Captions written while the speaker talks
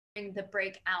during the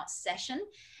breakout session.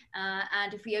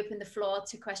 And if we open the floor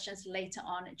to questions later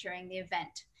on during the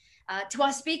event. To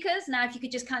our speakers, now if you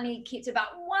could just kindly keep to about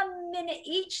 1 minute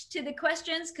each to the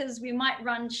questions, because we might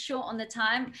run short on the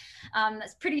time.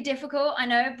 That's pretty difficult, I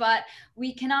know, but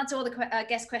we can answer all the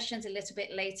guest questions a little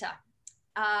bit later.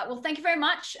 Well, thank you very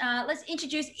much. Let's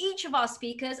introduce each of our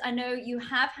speakers. I know you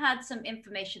have had some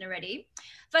information already.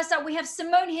 First up, we have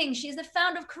Simone Hing. She's the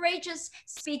founder of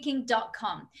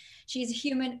CourageousSpeaking.com. She's a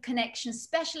human connection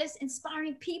specialist,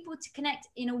 inspiring people to connect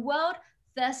in a world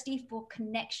thirsty for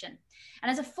connection.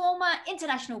 And as a former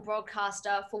international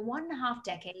broadcaster for 1.5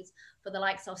 decades for the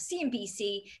likes of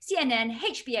CNBC, CNN,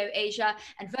 HBO Asia,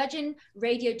 and Virgin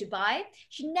Radio Dubai,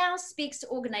 she now speaks to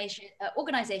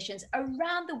organizations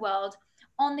around the world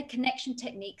on the connection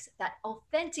techniques that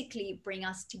authentically bring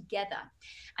us together.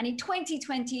 And in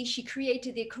 2020, she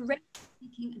created the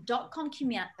CourageousSpeaking.com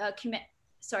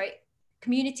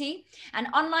community, an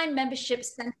online membership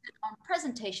centered on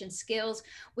presentation skills,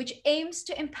 which aims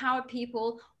to empower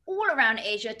people all around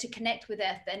Asia to connect with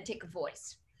their authentic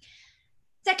voice.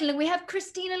 Secondly, we have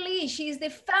Christina Lee. She's the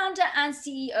founder and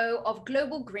CEO of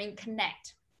Global Green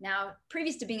Connect. Now,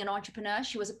 previous to being an entrepreneur,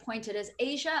 she was appointed as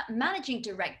Asia Managing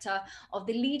Director of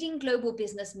the leading global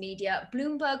business media,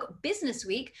 Bloomberg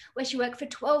Businessweek, where she worked for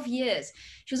 12 years.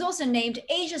 She was also named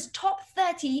Asia's Top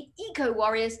 30 Eco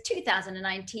Warriors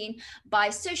 2019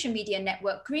 by social media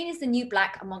network Green is the New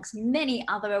Black, amongst many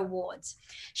other awards.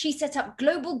 She set up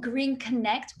Global Green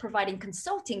Connect, providing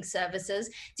consulting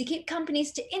services to keep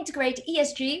companies to integrate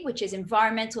ESG, which is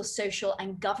environmental, social,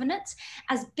 and governance,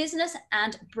 as business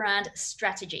and brand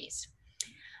strategies.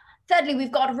 Thirdly, we've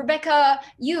got Rebecca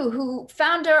Yu,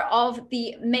 founder of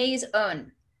the Maize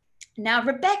Own. Now,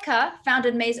 Rebecca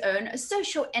founded Maize Own, a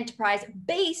social enterprise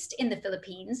based in the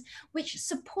Philippines, which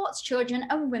supports children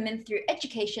and women through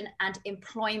education and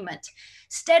employment.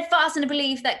 Steadfast in the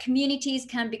belief that communities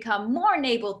can become more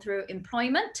enabled through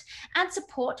employment and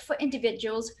support for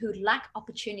individuals who lack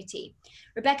opportunity.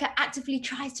 Rebecca actively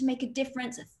tries to make a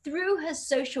difference through her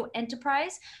social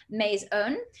enterprise, Maize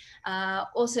Own,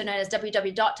 also known as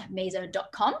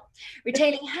www.maizeown.com,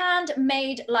 retailing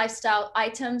handmade lifestyle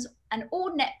items, and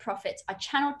all net profits are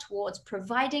channeled towards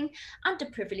providing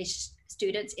underprivileged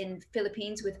students in the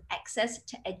Philippines with access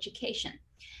to education.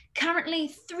 Currently,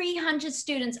 300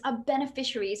 students are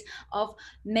beneficiaries of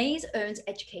Maize Own's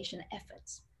education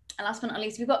efforts. And last but not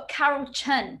least, we've got Carol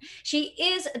Chen. She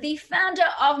is the founder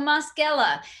of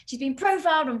Maskela. She's been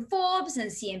profiled on Forbes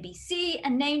and CNBC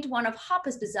and named one of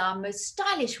Harper's Bazaar most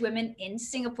stylish women in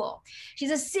Singapore.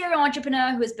 She's a serial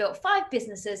entrepreneur who has built 5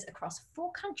 businesses across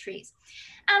 4 countries.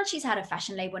 And she's had a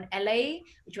fashion label in LA,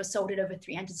 which was sold at over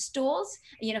 300 stores,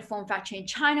 a uniform factory in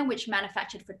China, which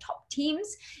manufactured for top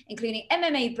teams, including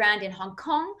MMA brand in Hong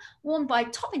Kong, worn by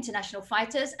top international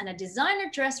fighters, and a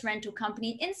designer dress rental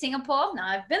company in Singapore. Now,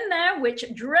 I've been there, which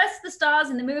dressed the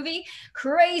stars in the movie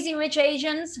Crazy Rich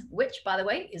Asians, which, by the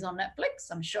way, is on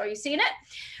Netflix. I'm sure you've seen it.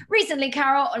 Recently,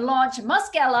 Carol launched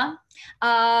Maskela,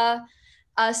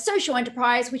 a social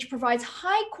enterprise which provides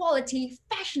high quality,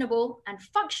 fashionable, and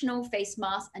functional face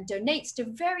masks and donates to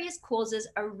various causes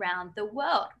around the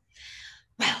world.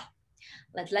 Well,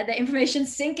 let's let the information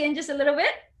sink in just a little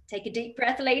bit. Take a deep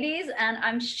breath, ladies, and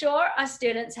I'm sure our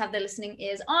students have their listening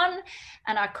ears on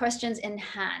and our questions in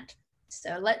hand.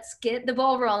 So let's get the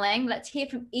ball rolling. Let's hear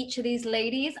from each of these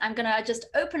ladies. I'm gonna just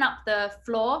open up the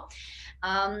floor.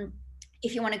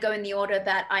 If you wanna go in the order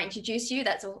that I introduce you,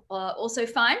 that's also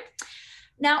fine.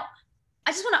 Now,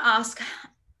 I just want to ask,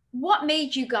 what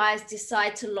made you guys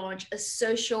decide to launch a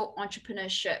social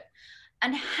entrepreneurship?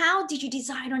 And how did you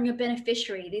decide on your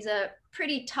beneficiary? These are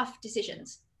pretty tough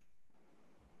decisions.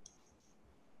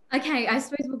 Okay, I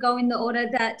suppose we'll go in the order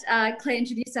that Claire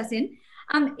introduced us in.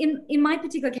 In my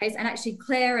particular case, and actually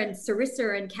Claire and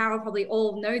Sarissa and Carol probably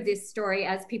all know this story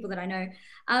as people that I know,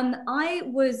 I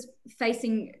was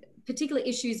facing particular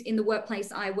issues in the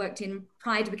workplace I worked in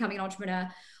prior to becoming an entrepreneur,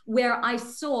 where I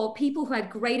saw people who had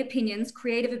great opinions,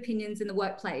 creative opinions in the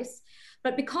workplace,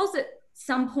 but because at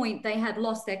some point they had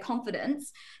lost their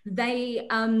confidence, they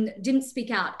didn't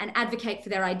speak out and advocate for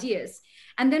their ideas.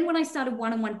 And then when I started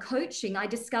one-on-one coaching, I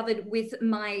discovered with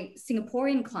my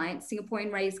Singaporean clients,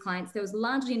 Singaporean raised clients, there was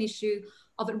largely an issue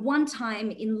of at one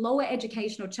time in lower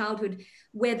education or childhood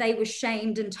where they were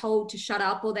shamed and told to shut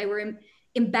up, or they were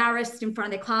embarrassed in front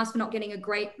of their class for not getting a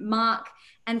great mark.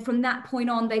 And from that point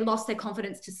on, they lost their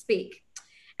confidence to speak.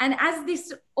 And as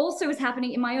this also was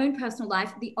happening in my own personal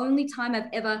life, the only time I've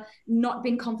ever not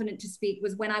been confident to speak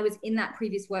was when I was in that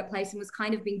previous workplace and was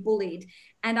kind of being bullied.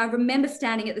 And I remember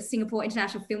standing at the Singapore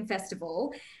International Film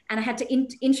Festival, and I had to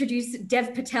introduce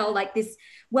Dev Patel, like this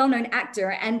well-known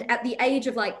actor. And at the age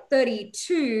of like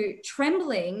 32,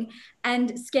 trembling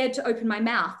and scared to open my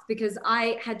mouth because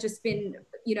I had just been,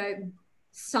 you know,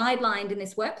 sidelined in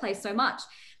this workplace so much.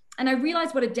 And I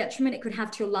realized what a detriment it could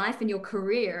have to your life and your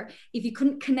career if you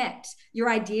couldn't connect your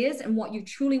ideas and what you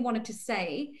truly wanted to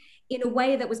say in a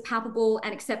way that was palpable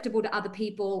and acceptable to other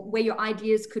people, where your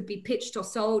ideas could be pitched or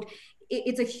sold.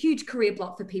 It's a huge career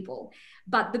block for people.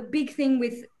 But the big thing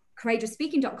with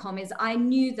courageousspeaking.com is I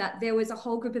knew that there was a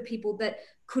whole group of people that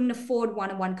couldn't afford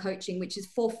one-on-one coaching, which is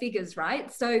 4 figures, right?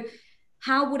 So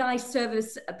how would I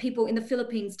service people in the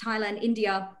Philippines, Thailand,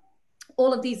 India,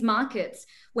 all of these markets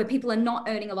where people are not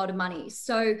earning a lot of money?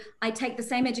 So I take the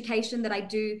same education that I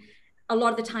do a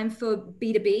lot of the time for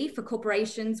B2B, for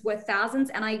corporations worth thousands,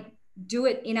 and I do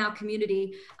it in our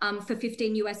community for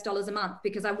 $15 a month,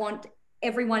 because I want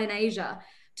everyone in Asia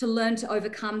to learn to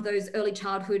overcome those early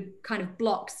childhood kind of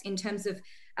blocks in terms of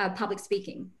public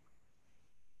speaking.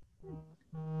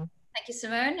 Thank you,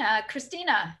 Simone.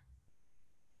 Christina.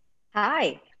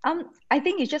 Hi. I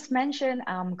think you just mentioned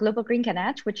Global Green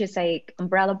Connect, which is a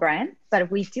umbrella brand,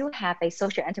 but we do have a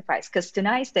social enterprise, because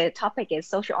tonight's the topic is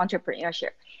social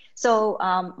entrepreneurship. So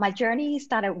my journey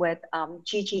started with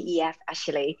GGEF,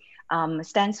 actually,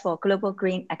 stands for Global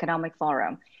Green Economic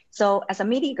Forum. So as a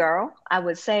media girl, I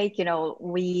would say, you know,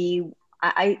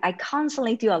 I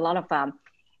constantly do a lot of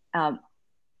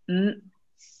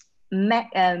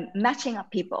matching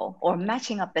up people or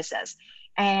matching up business.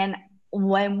 And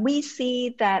when we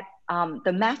see that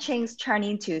the matchings turn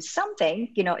into something,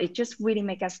 you know, it just really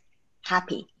makes us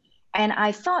happy. And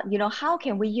I thought, you know, how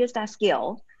can we use that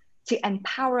skill to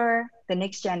empower the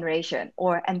next generation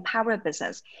or empower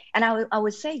business? And I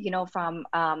would say, you know, from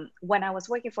when I was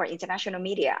working for international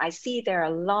media, I see there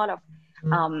are a lot of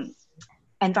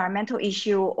environmental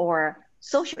issue or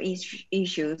social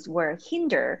issues were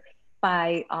hindered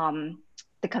by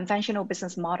the conventional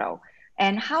business model.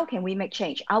 And how can we make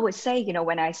change? I would say, you know,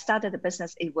 when I started the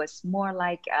business, it was more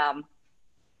like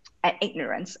an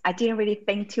ignorance. I didn't really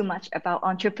think too much about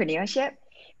entrepreneurship,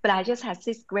 but I just had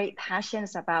this great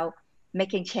passions about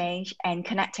making change and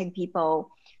connecting people.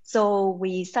 So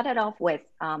we started off with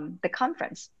the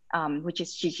conference, which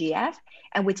is GGF,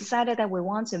 and we decided that we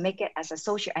want to make it as a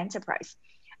social enterprise.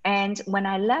 And when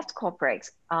I left corporate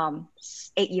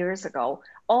 8 years ago,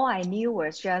 all I knew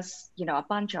was just, you know, a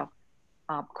bunch of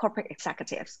corporate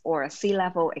executives or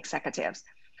C-level executives.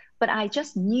 But I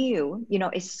just knew, you know,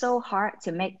 it's so hard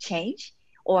to make change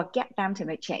or get them to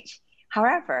make change.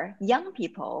 However, young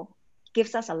people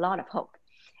gives us a lot of hope.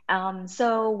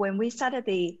 So when we started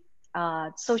the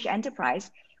social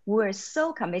enterprise, we were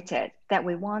so committed that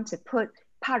we want to put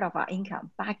part of our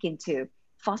income back into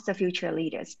foster future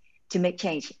leaders to make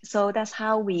change. So that's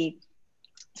how we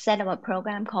set up a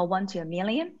program called 1 to a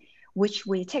Million, which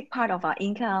we take part of our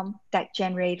income that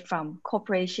generate from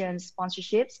corporations,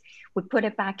 sponsorships, we put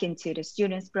it back into the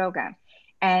students program.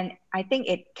 And I think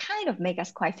it kind of make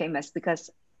us quite famous, because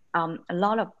a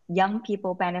lot of young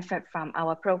people benefit from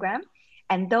our program.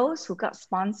 And those who got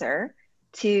sponsored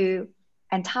to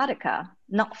Antarctica,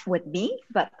 not with me,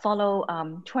 but follow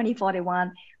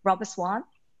 2041 Robert Swan,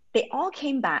 they all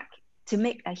came back to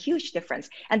make a huge difference.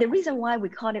 And the reason why we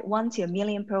call it 1 to a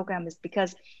Million program is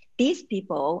because these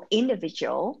people,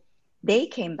 individual, they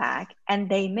came back and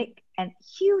they make a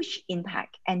huge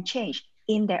impact and change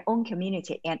in their own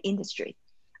community and industry.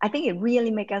 I think it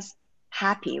really makes us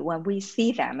happy when we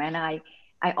see them. And I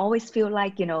always feel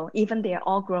like, you know, even they're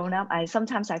all grown up,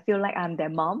 sometimes I feel like I'm their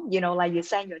mom, you know, like you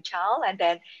send your child and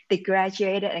then they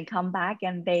graduated and come back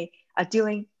and they are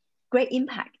doing great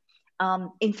impact.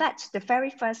 In fact, the very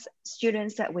first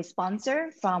students that we sponsor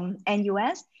from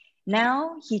NUS,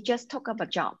 now he just took up a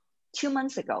job 2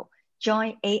 months ago,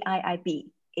 joined AIIB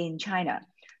in China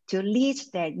to lead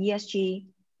their ESG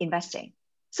investing.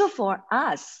 So for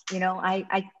us, you know,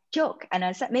 I joke and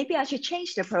I said, maybe I should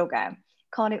change the program,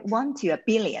 call it 1 to a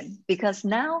Billion, because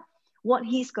now what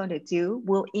he's going to do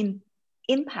will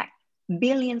impact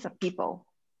billions of people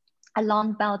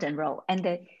along Belt and Road and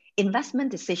the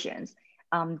investment decisions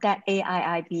that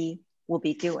AIIB will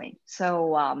be doing.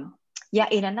 So yeah,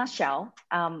 in a nutshell,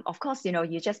 of course, you know,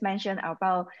 you just mentioned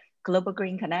about Global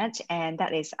Green Connect, and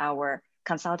that is our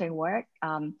consulting work.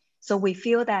 So we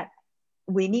feel that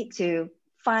we need to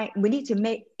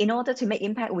make, in order to make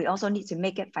impact, we also need to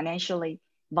make it financially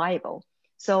viable.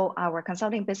 So our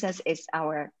consulting business is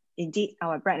indeed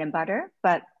our bread and butter,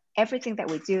 but everything that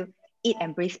we do eat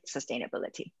and breathe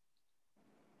sustainability.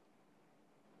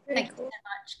 Thank you so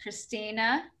much,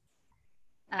 Christina.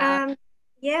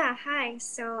 Yeah, hi.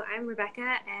 So I'm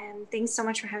Rebecca, and thanks so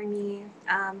much for having me.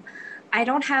 I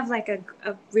don't have like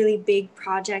a really big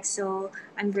project, so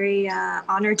I'm very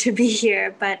honored to be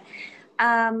here. But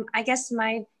I guess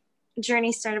my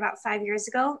journey started about 5 years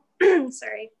ago.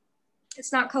 Sorry,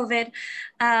 it's not COVID.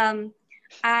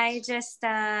 I just,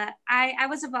 I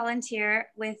was a volunteer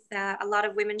with a lot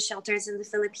of women's shelters in the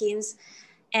Philippines.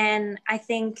 And I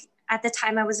think at the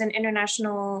time I was an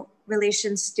international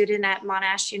relations student at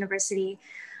Monash University.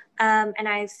 And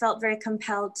I felt very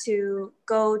compelled to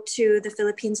go to the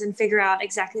Philippines and figure out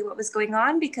exactly what was going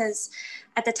on, because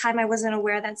at the time I wasn't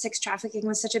aware that sex trafficking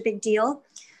was such a big deal.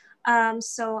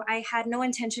 So I had no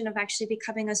intention of actually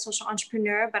becoming a social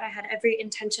entrepreneur, but I had every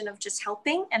intention of just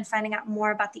helping and finding out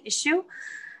more about the issue.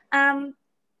 And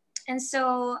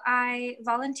so I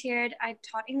volunteered, I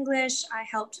taught English, I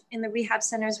helped in the rehab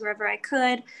centers wherever I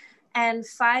could. And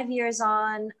 5 years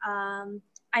on,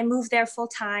 I moved there full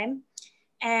time.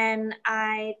 And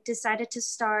I decided to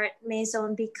start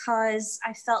Mayzone because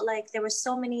I felt like there were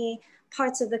so many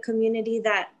parts of the community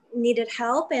that needed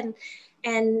help and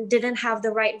didn't have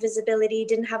the right visibility,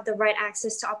 didn't have the right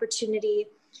access to opportunity.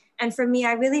 And for me,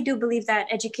 I really do believe that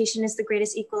education is the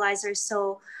greatest equalizer.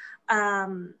 So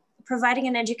providing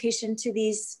an education to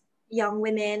these young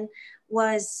women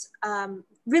was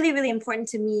really, really important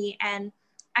to me. And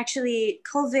actually,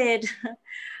 COVID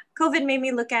made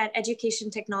me look at education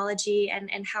technology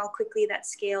and how quickly that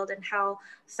scaled and how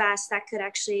fast that could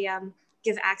actually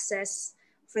give access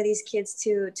for these kids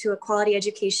to a quality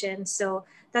education. So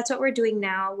that's what we're doing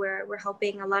now. We're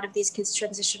helping a lot of these kids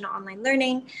transition to online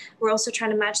learning. We're also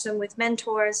trying to match them with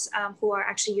mentors who are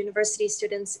actually university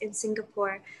students in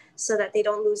Singapore so that they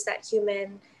don't lose that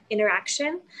human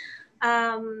interaction.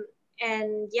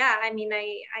 And yeah, I mean,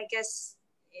 I guess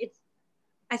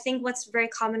I think what's very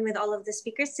common with all of the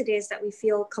speakers today is that we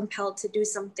feel compelled to do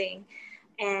something.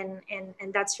 And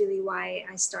that's really why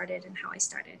I started and how I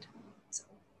started. So.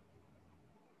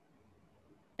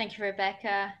 Thank you,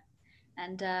 Rebecca.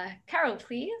 And Carol,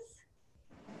 please.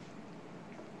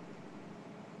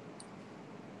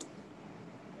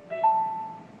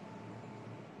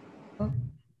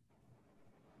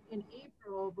 In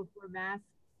April, before masks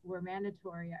were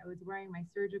mandatory, I was wearing my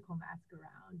surgical mask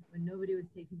around when nobody was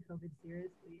taking COVID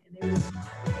seriously. And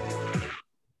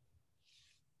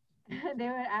they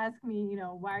would ask me, you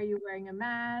know, why are you wearing a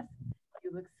mask?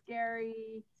 You look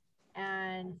scary.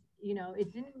 And, you know,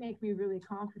 it didn't make me really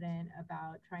confident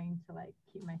about trying to like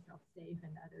keep myself safe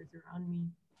and others around me.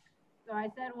 So I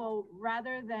said, well,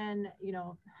 rather than, you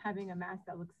know, having a mask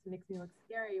that makes me look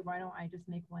scary, why don't I just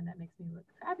make one that makes me look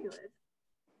fabulous?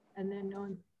 And then no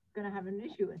one's going to have an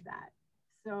issue with that.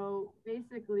 So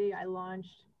basically I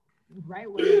launched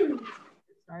right when it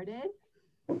started.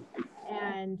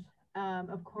 And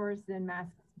of course, then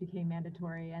masks became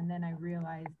mandatory. And then I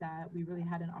realized that we really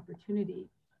had an opportunity.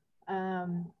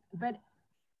 But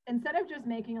instead of just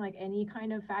making like any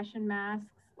kind of fashion masks,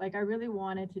 like I really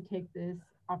wanted to take this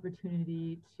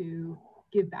opportunity to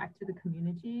give back to the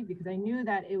community because I knew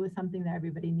that it was something that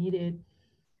everybody needed.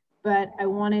 But I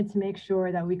wanted to make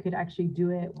sure that we could actually do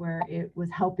it where it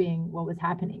was helping what was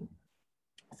happening.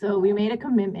 So we made a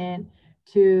commitment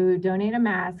to donate a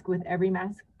mask with every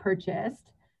mask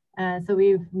purchased. So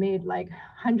we've made like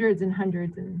hundreds and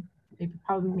hundreds and maybe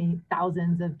probably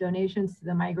thousands of donations to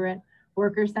the Migrant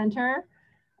Worker Center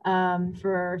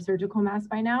for surgical masks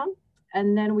by now.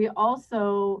 And then we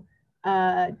also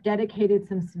dedicated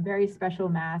some very special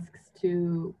masks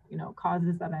to, you know,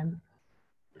 causes that I'm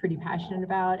pretty passionate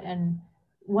about and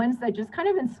ones that just kind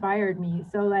of inspired me.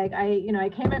 So like I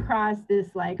came across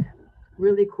this like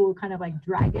really cool kind of like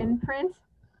dragon print,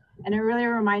 and it really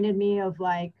reminded me of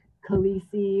like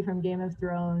Khaleesi from Game of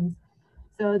Thrones.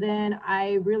 So then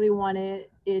I really wanted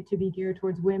it to be geared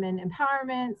towards women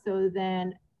empowerment. So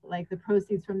then like the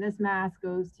proceeds from this mask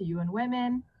goes to UN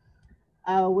Women.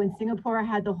 When Singapore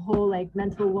had the whole like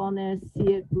mental wellness,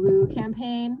 See It Blue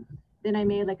campaign, then I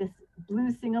made like a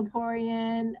blue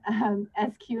Singaporean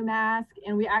SQ mask,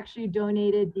 and we actually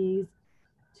donated these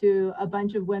to a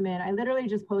bunch of women. I literally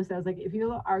just posted, I was like, if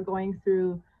you are going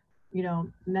through, you know,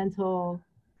 mental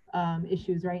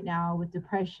issues right now with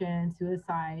depression,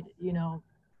 suicide, you know,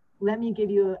 let me give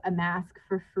you a mask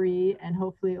for free and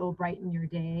hopefully it will brighten your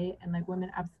day. And like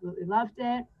women absolutely loved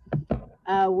it.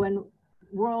 When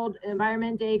World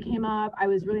Environment Day came up, I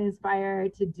was really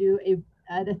inspired to do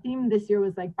the theme this year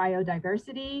was like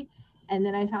biodiversity. And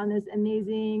then I found this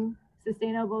amazing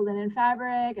sustainable linen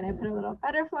fabric and I put a little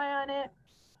butterfly on it.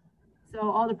 So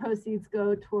all the proceeds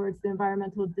go towards the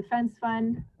Environmental Defense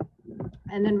Fund.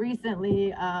 And then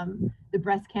recently, the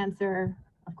breast cancer,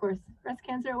 of course, Breast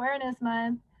Cancer Awareness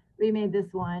Month, we made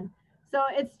this one. So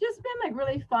it's just been like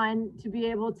really fun to be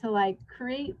able to like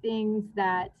create things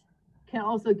that can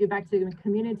also give back to the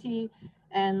community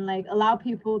and like allow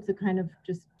people to kind of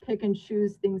just pick and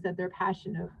choose things that they're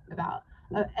passionate about.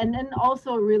 And then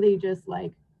also really just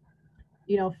like,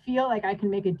 you know, feel like I can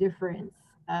make a difference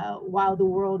while the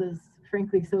world is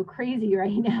frankly so crazy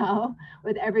right now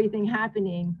with everything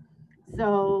happening.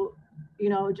 So, you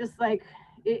know, just like,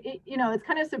 you know, it's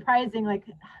kind of surprising, like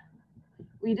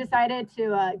we decided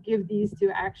to give these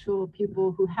to actual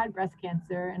people who had breast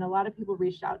cancer, and a lot of people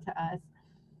reached out to us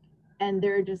and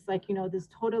they're just like, you know, this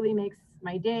totally makes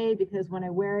my day, because when I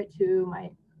wear it to my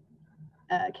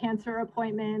cancer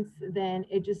appointments, then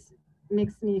it just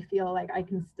makes me feel like I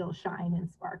can still shine and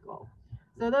sparkle.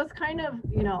 So those kind of,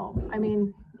 you know, I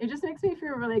mean, it just makes me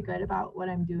feel really good about what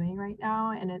I'm doing right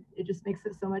now. And it just makes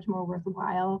it so much more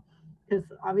worthwhile, because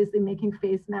obviously making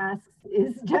face masks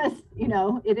is just, you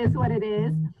know, it is what it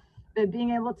is. But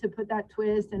being able to put that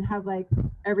twist and have like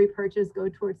every purchase go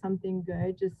towards something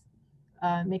good just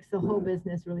makes the whole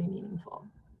business really meaningful.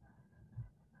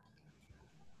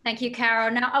 Thank you,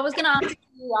 Carol. Now, I was going to ask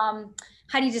you,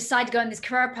 how do you decide to go on this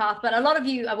career path? But a lot of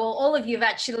you, well, all of you have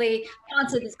actually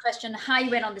answered this question, how you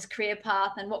went on this career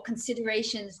path and what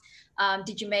considerations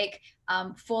did you make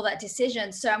for that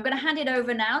decision. So I'm going to hand it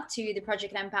over now to the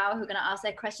Project Empower, who are going to ask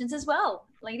their questions as well.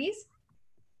 Ladies?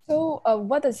 So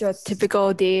what does your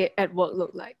typical day at work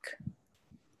look like?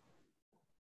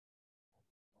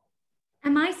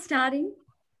 Am I starting?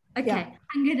 Okay, yeah.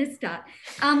 I'm going to start.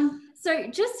 So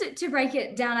just to break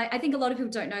it down, I think a lot of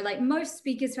people don't know, like most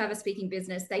speakers who have a speaking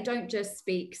business, they don't just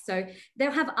speak. So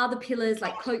they'll have other pillars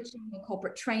like coaching or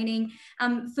corporate training.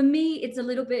 For me, it's a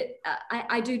little bit,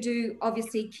 I do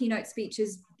obviously keynote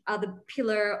speeches are the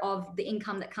pillar of the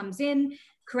income that comes in.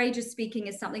 Courageous speaking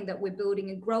is something that we're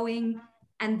building and growing.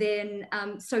 And then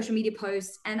social media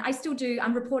posts. And I still do,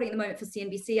 I'm reporting at the moment for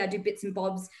CNBC. I do bits and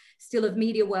bobs still of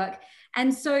media work.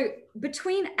 And so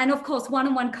between, and of course,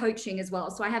 one-on-one coaching as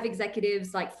well. So I have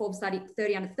executives like Forbes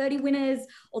 30 under 30 winners,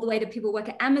 all the way to people who work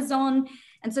at Amazon.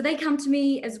 And so they come to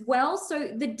me as well.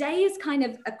 So the day is kind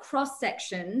of a cross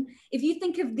section. If you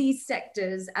think of these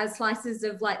sectors as slices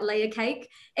of like layer cake,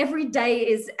 every day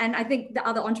is, and I think the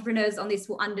other entrepreneurs on this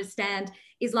will understand,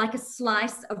 is like a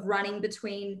slice of running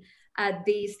between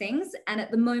these things. And at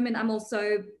the moment, I'm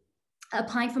also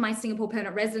applying for my Singapore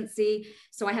permanent residency.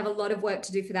 So I have a lot of work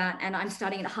to do for that. And I'm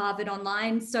studying at Harvard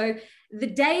online. So the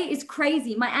day is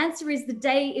crazy. My answer is the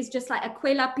day is just like a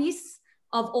kue lapis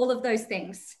of all of those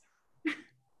things.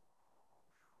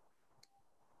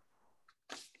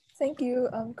 Thank you.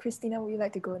 Christina, would you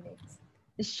like to go next?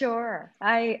 Sure.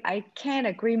 I can't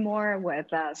agree more with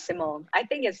Simone. I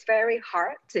think it's very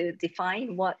hard to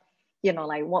define what, you know,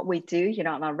 like what we do, you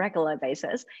know, on a regular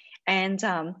basis. And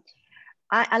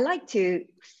I like to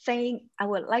think, I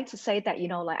would like to say that, you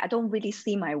know, like I don't really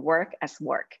see my work as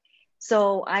work.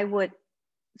 So I would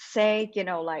say, you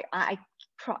know, like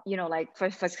you know, like for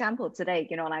example, today,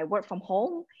 you know, I work from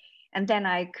home, and then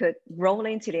I could roll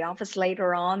into the office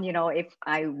later on, you know, if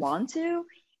I want to,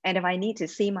 and if I need to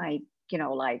see my, you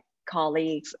know, like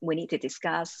colleagues, we need to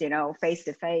discuss, you know, face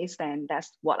to face, then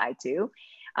that's what I do.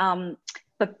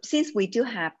 But since we do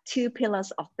have two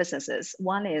pillars of businesses,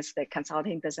 one is the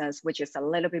consulting business, which is a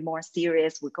little bit more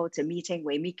serious. We go to meeting,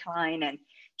 we meet client and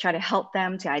try to help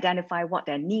them to identify what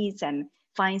their needs and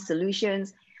find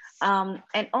solutions.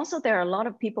 And also there are a lot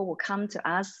of people who come to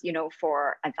us, you know,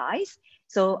 for advice.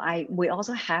 So we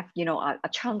also have, you know, a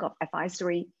chunk of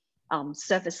advisory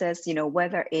services, you know,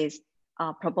 whether it's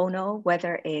pro bono,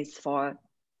 whether it's for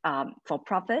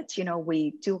profit, you know,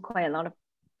 we do quite a lot of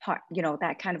you know,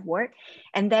 that kind of work.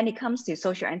 And then it comes to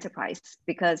social enterprise,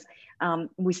 because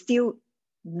we still,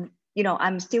 you know,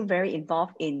 I'm still very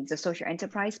involved in the social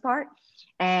enterprise part.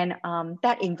 And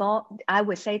that involved, I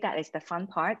would say that is the fun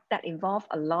part, that involve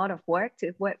a lot of work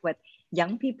to work with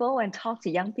young people and talk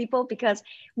to young people, because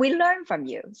we learn from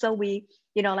you. So we,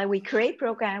 you know, like we create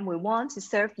program, we want to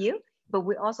serve you, but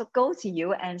we also go to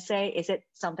you and say, is it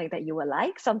something that you would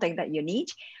like, something that you need?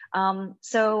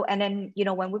 So, and then, you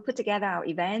know, when we put together our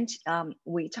event,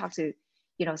 we talk to,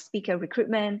 you know, speaker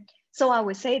recruitment. So I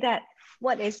would say that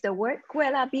what is the word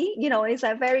kue lapis? You know, it's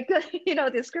a very good, you know,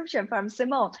 description from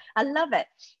Simone. I love it.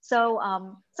 So,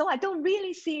 so I don't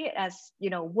really see it as, you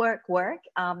know, work.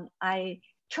 I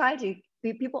try to,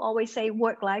 people always say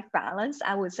work-life balance.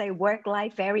 I would say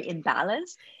work-life very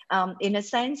imbalanced, in a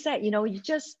sense that, you know, you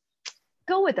just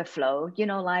go with the flow, you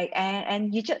know, like,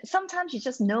 and you just, sometimes you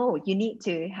just know you need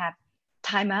to have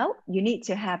time out. You need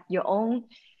to have your own,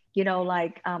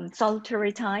 like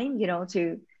solitary time,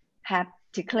 to have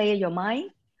to clear your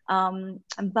mind.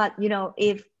 But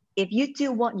if you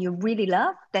do what you really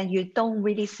love, then you don't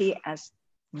really see it as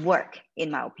work,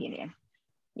 in my opinion.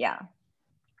 Yeah.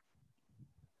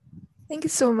 Thank you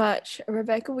so much.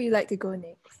 Rebecca, would you like to go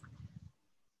next?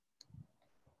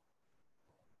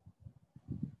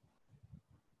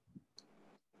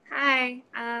 Hi.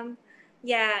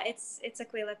 Yeah, it's a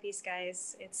Aquila piece,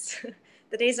 guys. It's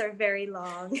the days are very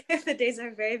long. The days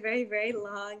are very, very, very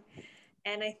long.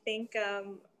 And I think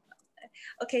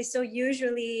okay, so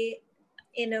usually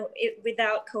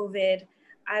without COVID,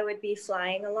 I would be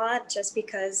flying a lot just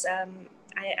because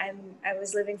I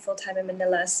was living full time in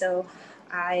Manila, so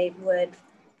I would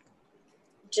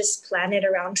just plan it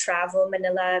around travel.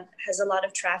 Manila has a lot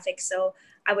of traffic, so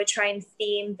I would try and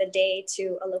theme the day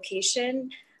to a location.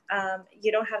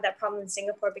 You don't have that problem in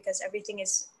Singapore because everything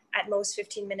is at most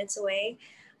 15 minutes away.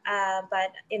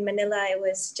 But in Manila, it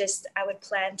was just, I would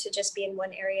plan to just be in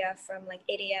one area from like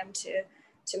 8 a.m.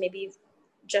 to maybe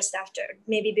just after,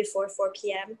 maybe before 4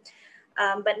 p.m.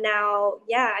 But now,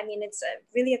 yeah, I mean, it's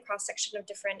really a cross section of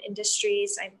different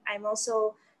industries. I'm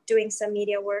also doing some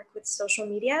media work with social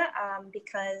media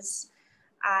because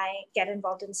I get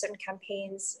involved in certain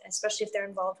campaigns, especially if they're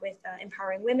involved with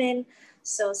empowering women.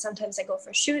 So sometimes I go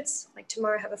for shoots, like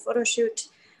tomorrow I have a photo shoot.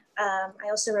 I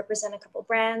also represent a couple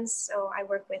brands. So I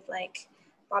work with like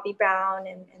Bobbi Brown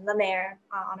and La Mer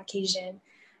on occasion.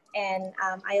 And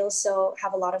I also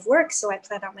have a lot of work. So I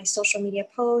plan out my social media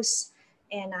posts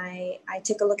and I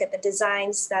take a look at the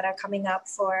designs that are coming up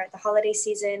for the holiday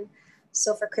season.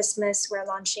 So for Christmas, we're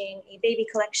launching a baby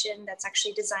collection that's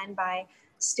actually designed by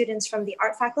students from the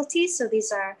art faculty. So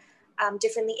these are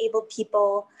differently abled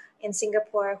people in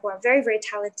Singapore who are very, very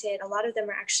talented. A lot of them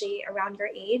are actually around your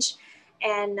age.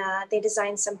 And they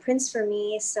designed some prints for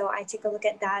me. So I take a look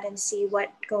at that and see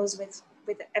what goes with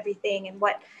everything and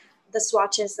what the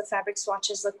swatches, the fabric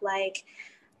swatches look like.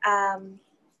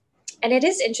 And it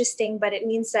is interesting, but it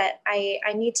means that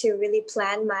I need to really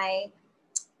plan my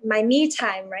me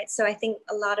time, right? So I think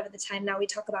a lot of the time now we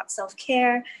talk about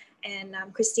self-care, and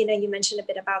Christina, you mentioned a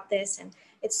bit about this, and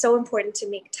it's so important to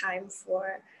make time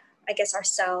for, I guess,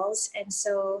 ourselves. And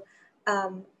so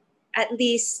at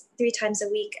least 3 times a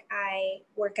week, I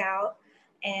work out,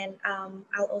 and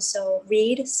I'll also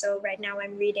read. So right now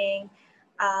I'm reading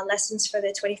Lessons for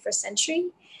the 21st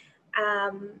Century.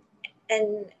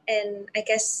 And I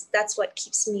guess that's what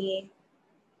keeps me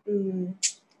in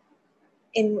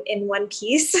one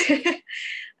piece.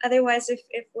 Otherwise,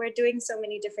 if we're doing so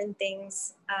many different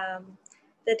things,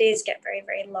 the days get very,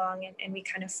 very long, and we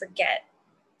kind of forget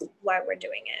why we're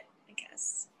doing it, I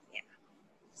guess. Yeah.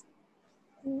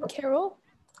 Carol?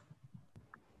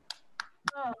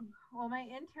 Oh, well, my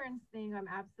interns think I'm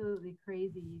absolutely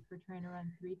crazy for trying to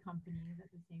run 3 companies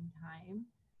at the same time.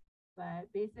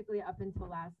 But basically, up until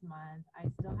last month, I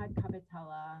still had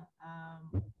Cavitella.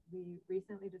 We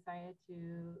recently decided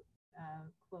to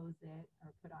close it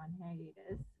or put on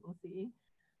hiatus. We'll see.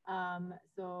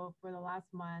 So for the last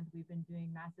month, we've been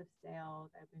doing massive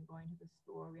sales. I've been going to the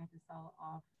store. We had to sell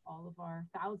off all of our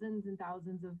thousands and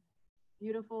thousands of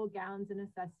beautiful gowns and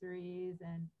accessories.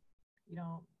 And,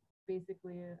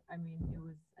 basically, I mean, it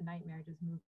was a nightmare just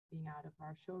moving out of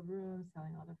our showroom,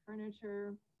 selling all the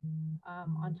furniture.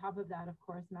 On top of that, of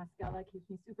course, Maskella keeps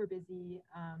me super busy.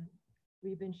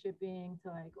 We've been shipping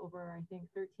to like over, I think,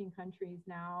 13 countries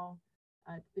now.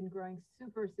 It's been growing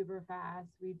super, super fast.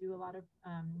 We do a lot of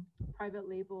private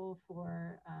label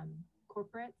for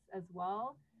corporates as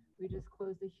well. We just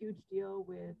closed a huge deal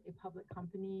with a public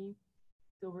company.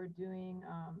 So we're doing,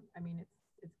 I mean,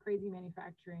 it's crazy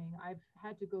manufacturing. I've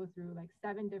had to go through like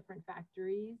 7 different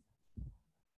factories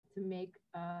to make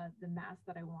the mask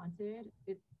that I wanted.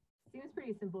 It seems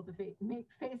pretty simple to make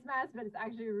face masks, but it's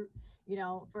actually,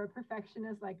 for a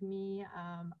perfectionist like me,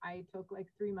 I took like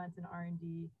 3 months in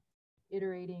R&D,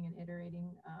 iterating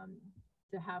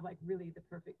to have like really the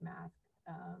perfect mask.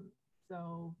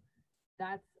 So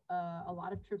that's a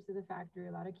lot of trips to the factory,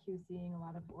 a lot of QCing, a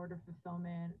lot of order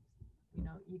fulfillment,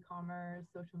 e-commerce,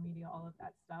 social media, all of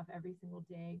that stuff every single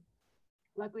day.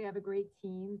 Luckily, I have a great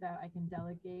team that I can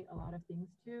delegate a lot of things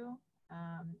to.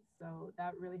 So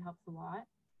that really helps a lot.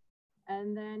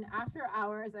 And then after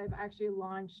hours, I've actually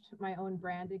launched my own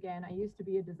brand again. I used to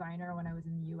be a designer when I was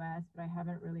in the US, but I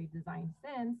haven't really designed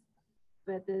since.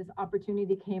 But this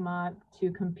opportunity came up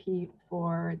to compete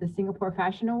for the Singapore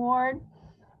Fashion Award,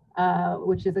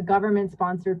 which is a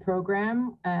government-sponsored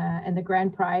program. And the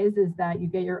grand prize is that you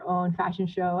get your own fashion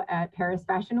show at Paris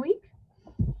Fashion Week.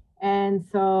 And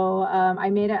so I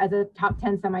made it as a top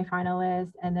 10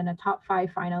 semifinalist and then a top 5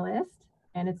 finalist.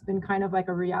 And it's been kind of like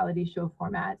a reality show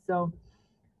format. So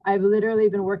I've literally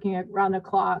been working around the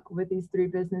clock with these 3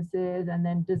 businesses and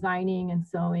then designing and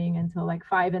sewing until like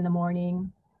 5 in the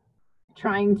morning,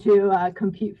 trying to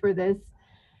compete for this.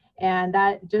 And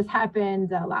that just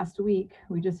happened last week.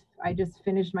 I just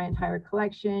finished my entire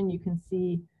collection. You can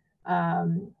see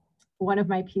one of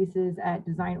my pieces at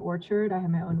Design Orchard. I have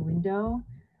my own window.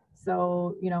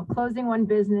 So, you know, closing one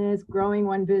business, growing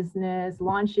one business,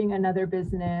 launching another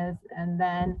business, and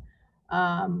then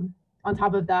on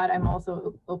top of that, I'm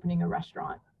also opening a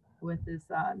restaurant with this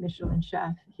Michelin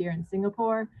chef here in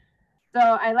Singapore. So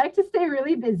I like to stay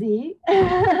really busy,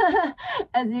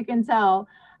 as you can tell,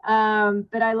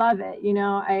 but I love it. You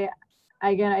know,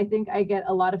 I think I get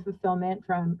a lot of fulfillment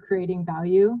from creating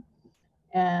value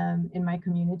in my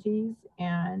communities.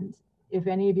 And if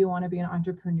any of you want to be an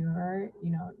entrepreneur,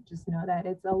 you know, just know that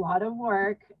it's a lot of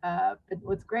work. But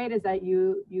what's great is that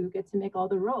you get to make all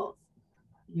the rules.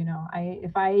 You know,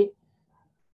 if I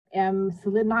am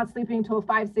not sleeping till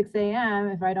 5, 6 a.m.,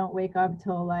 if I don't wake up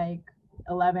till like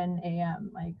 11 a.m.,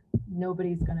 like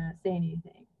nobody's gonna say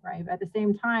anything, right? But at the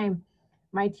same time,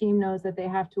 my team knows that they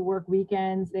have to work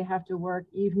weekends, they have to work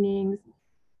evenings.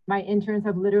 My interns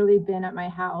have literally been at my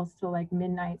house till like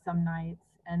midnight some nights,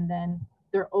 and then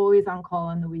they're always on call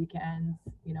on the weekends,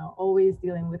 you know, always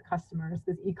dealing with customers,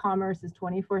 because e-commerce is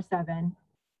 24/7.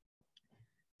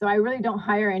 So I really don't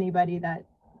hire anybody that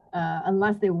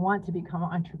unless they want to become an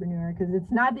entrepreneur, because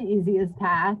it's not the easiest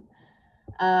path,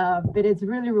 but it's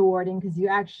really rewarding because you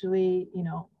actually, you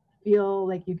know, feel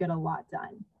like you get a lot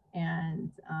done.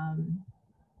 And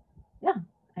yeah,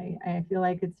 I feel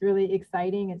like it's really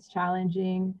exciting, it's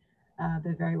challenging,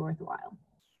 but very worthwhile.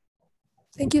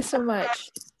 Thank you so much.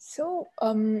 So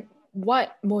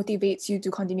what motivates you to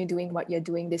continue doing what you're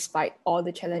doing despite all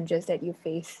the challenges that you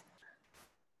face?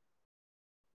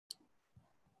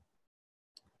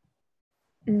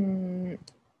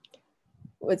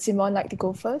 Would Simone like to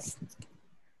go first?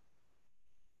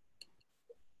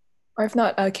 Or if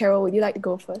not, Carol, would you like to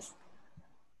go first?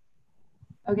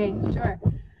 Okay, sure.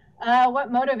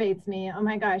 What motivates me? Oh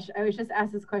my gosh, I was just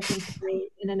asked this question today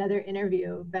in another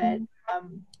interview, but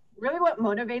really what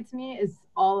motivates me is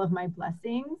all of my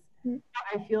blessings.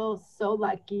 I feel so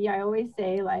lucky. I always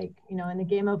say, like, you know, in the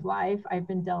game of life, I've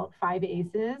been dealt 5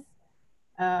 aces,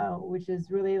 which is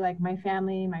really like my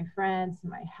family, my friends,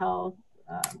 my health,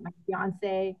 my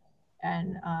fiance,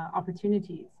 and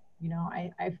opportunities. You know,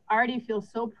 I already feel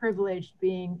so privileged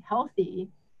being healthy,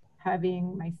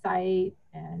 having my sight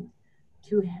and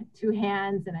two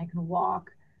hands, and I can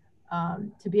walk,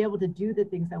 to be able to do the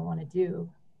things I want to do.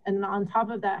 And on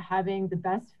top of that, having the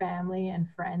best family and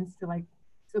friends to like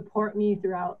support me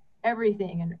throughout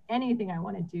everything and anything I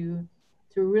want to do,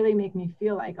 to really make me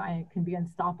feel like I can be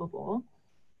unstoppable.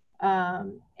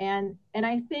 And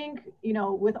I think, you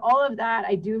know, with all of that,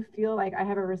 I do feel like I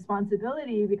have a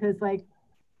responsibility because, like,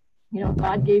 you know,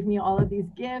 God gave me all of these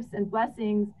gifts and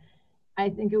blessings. I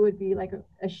think it would be like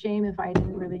a shame if I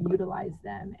didn't really utilize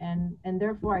them. And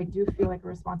therefore I do feel like a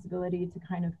responsibility to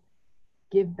kind of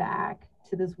give back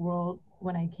to this world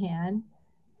when I can.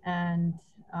 And,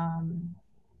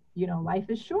 you know, life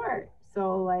is short.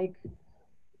 So, like,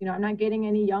 you know, I'm not getting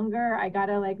any younger. I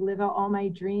gotta like live out all my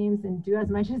dreams and do as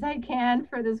much as I can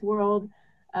for this world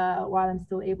while I'm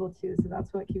still able to. So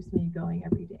that's what keeps me going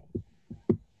every day.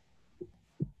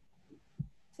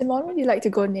 Simone, would you like to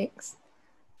go next?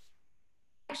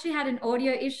 I actually had an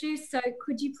audio issue, so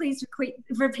could you please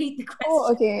repeat the question?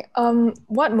 Oh, okay.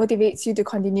 What motivates you to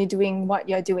continue doing what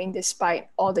you're doing despite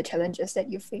all the challenges that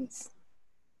you face?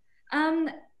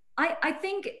 I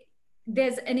think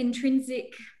there's an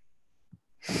intrinsic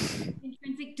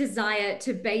desire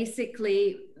to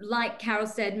basically, like Carol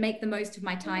said, make the most of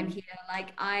my time here.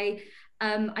 Like I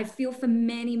feel for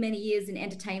many, many years in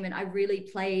entertainment, I really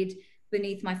played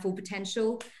beneath my full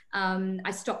potential.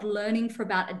 I stopped learning for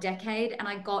about a decade and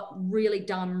I got really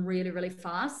dumb really, really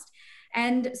fast.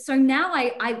 And so now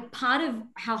I part of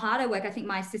how hard I work, I think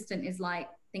my assistant is like,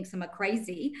 thinks I'm a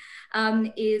crazy,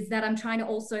 is that I'm trying to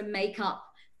also make up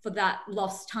for that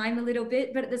lost time a little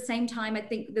bit. But at the same time, I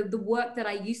think the work that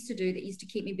I used to do that used to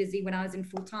keep me busy when I was in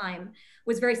full time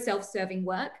was very self-serving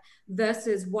work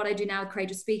versus what I do now with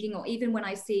courageous speaking, or even when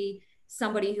I see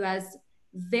somebody who has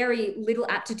very little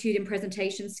aptitude in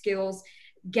presentation skills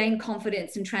gain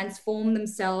confidence and transform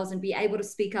themselves and be able to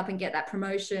speak up and get that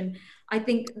promotion. I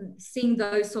think seeing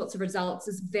those sorts of results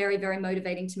is very, very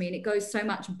motivating to me. And it goes so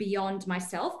much beyond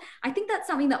myself. I think that's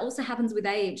something that also happens with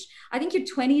age. I think your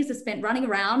 20s are spent running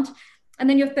around, And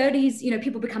then your 30s, you know,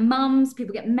 people become mums,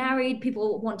 people get married,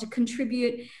 people want to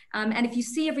contribute. And if you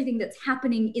see everything that's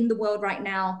happening in the world right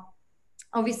now,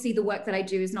 obviously the work that I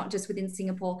do is not just within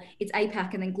Singapore, it's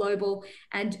APAC and then global.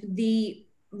 And the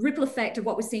ripple effect of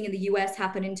what we're seeing in the US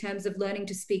happen in terms of learning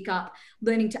to speak up,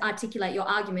 learning to articulate your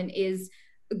argument is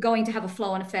going to have a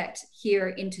flow-on effect here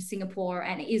into Singapore,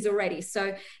 and is already.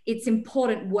 So it's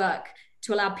important work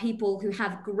to allow people who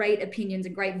have great opinions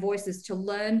and great voices to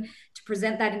learn to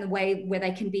present that in a way where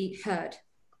they can be heard.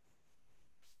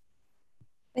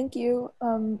 Thank you.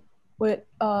 Would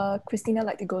Christina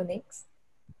like to go next?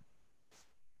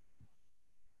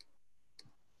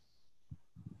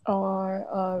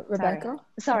 Or Rebecca?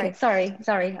 Sorry.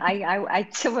 I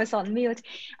was on mute.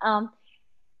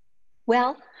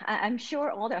 Well, I'm sure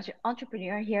all the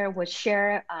entrepreneurs here would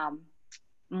share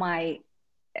my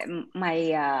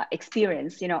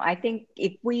experience. You know, I think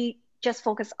if we just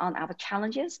focus on our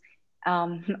challenges,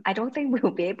 I don't think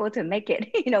we'll be able to make it,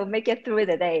 you know, make it through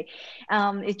the day.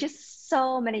 It's just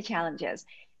so many challenges.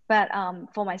 But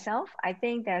for myself, I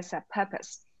think there's a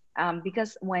purpose,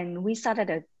 because when we started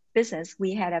a business,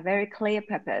 we had a very clear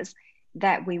purpose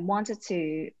that we wanted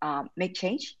to make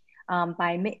change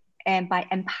by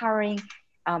empowering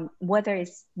whether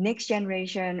it's next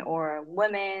generation or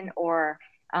women, or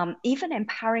even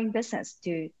empowering business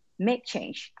to make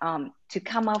change, to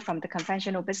come out from the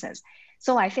conventional business.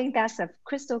 So I think that's a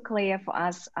crystal clear for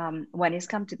us when it's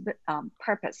come to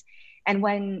purpose. And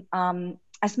when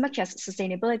as much as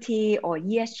sustainability or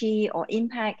ESG or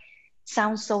impact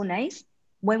sounds so nice,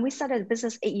 when we started the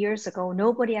business 8 years ago,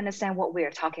 nobody understand what we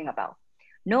are talking about.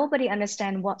 Nobody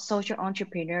understand what social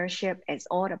entrepreneurship is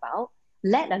all about,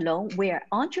 let alone we're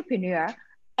entrepreneur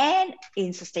and in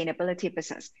sustainability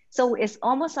business. So it's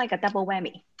almost like a double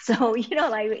whammy. So, you know,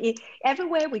 like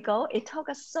everywhere we go, it took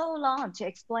us so long to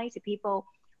explain to people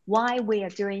why we are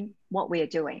doing what we are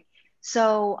doing.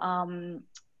 So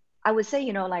I would say,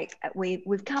 you know, like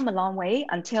we've come a long way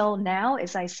until now.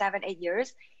 It's like 7-8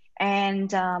 years.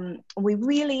 And we're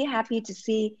really happy to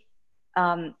see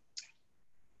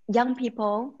young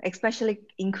people, especially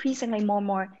increasingly more and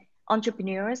more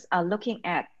entrepreneurs are looking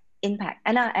at impact.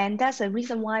 And that's the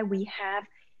reason why we have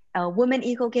a Women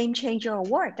Eco Game Changer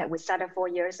Award that we started 4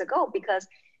 years ago, because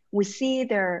we see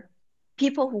there are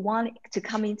people who want to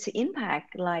come into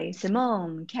impact, like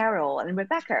Simone, Carol, and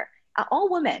Rebecca are all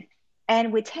women.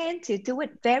 And we tend to do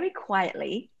it very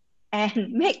quietly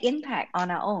and make impact on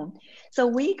our own. So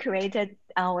we created,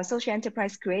 our social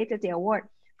enterprise created the award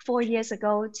 4 years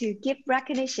ago to give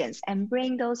recognitions and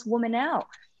bring those women out.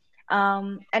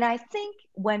 And I think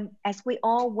as we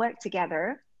all work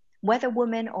together, whether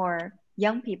women or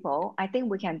young people, I think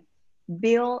we can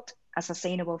build a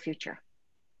sustainable future.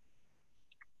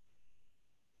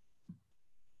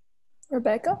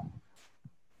 Rebecca?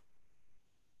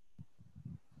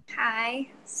 Hi.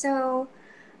 So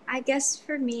I guess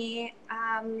for me,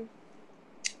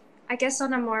 I guess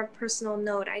on a more personal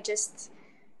note, I just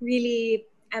really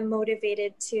am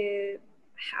motivated to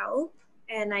help.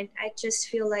 And I just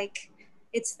feel like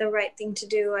it's the right thing to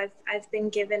do. I've been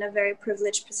given a very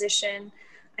privileged position.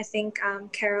 I think,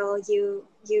 Carol, you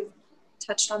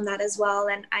touched on that as well.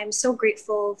 And I'm so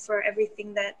grateful for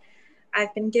everything that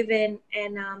I've been given.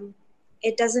 And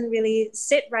it doesn't really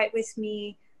sit right with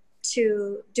me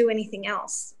to do anything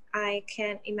else. I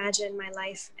can't imagine my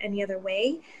life any other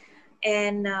way.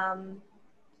 And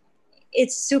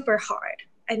it's super hard.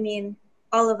 I mean,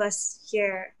 all of us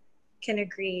here can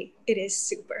agree it is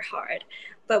super hard.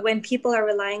 But when people are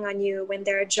relying on you, when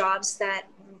there are jobs that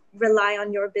rely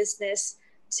on your business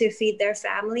to feed their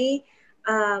family,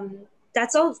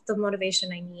 that's all the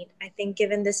motivation I need. I think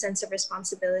given this sense of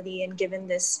responsibility and given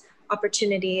this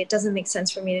opportunity, it doesn't make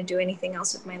sense for me to do anything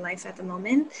else with my life at the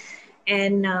moment.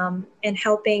 And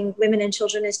helping women and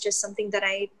children is just something that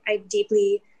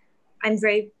I'm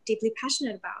very deeply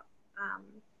passionate about.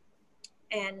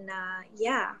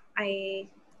 Yeah, I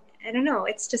don't know,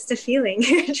 it's just a feeling.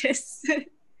 Just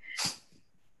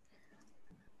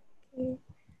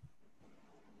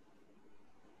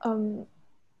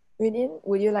Vivian,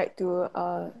 would you like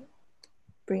to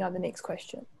bring up the next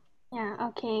question? Yeah,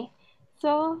 okay.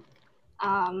 So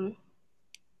all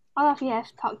of you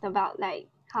have talked about like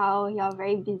how you're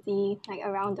very busy, like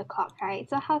around the clock, right?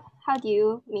 So how do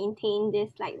you maintain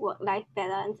this like work-life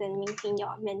balance and maintain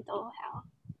your mental health?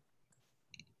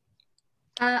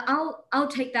 I'll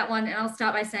take that one, and I'll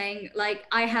start by saying, like,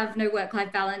 I have no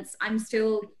work-life balance. I'm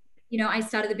still, you know, I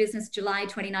started the business July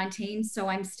 2019, so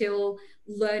I'm still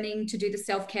learning to do the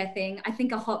self-care thing. I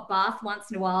think a hot bath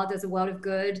once in a while does a world of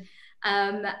good.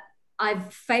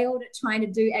 I've failed at trying to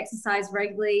do exercise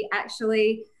regularly,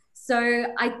 actually. So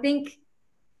I think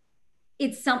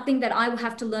it's something that I will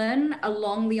have to learn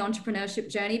along the entrepreneurship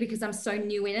journey because I'm so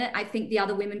new in it. I think the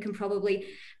other women can probably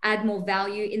add more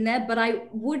value in there, but I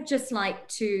would just like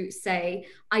to say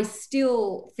I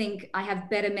still think I have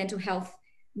better mental health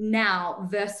now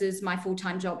versus my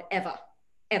full-time job ever.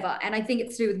 And I think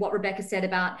it's to do with what Rebecca said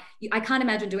about, I can't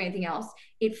imagine doing anything else.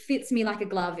 It fits me like a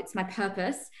glove. It's my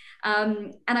purpose.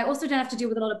 And I also don't have to deal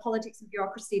with a lot of politics and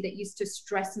bureaucracy that used to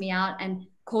stress me out and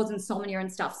cause insomnia and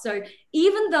stuff. So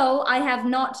even though I have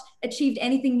not achieved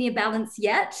anything near balance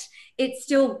yet, it's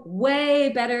still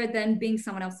way better than being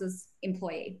someone else's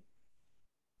employee.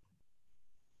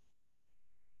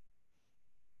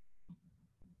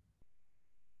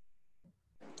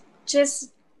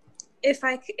 Just,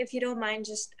 if you don't mind,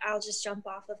 I'll just jump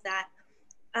off of that.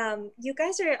 You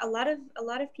guys are, a lot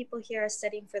of people here are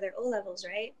studying for their O levels,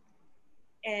 right?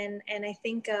 And I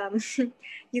think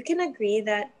you can agree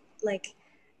that, like,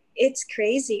 it's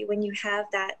crazy when you have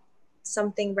that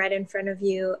something right in front of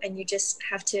you and you just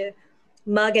have to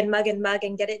mug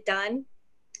and get it done.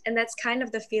 And that's kind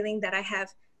of the feeling that I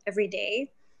have every day.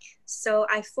 So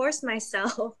I force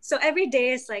myself. So every day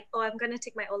is like, oh, I'm going to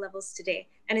take my O levels today.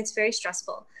 And it's very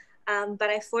stressful. But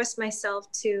I force myself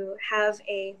to have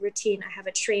a routine. I have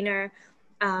a trainer.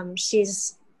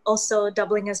 She's also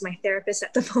doubling as my therapist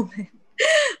at the moment.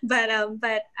 but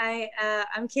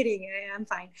I'm kidding. I'm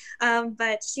fine.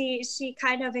 But she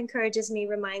kind of encourages me,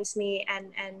 reminds me,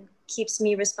 and keeps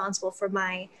me responsible for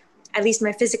at least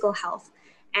my physical health.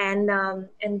 And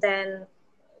then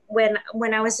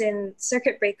when I was in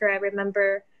circuit breaker, I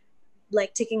remember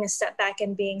like taking a step back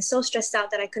and being so stressed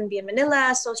out that I couldn't be in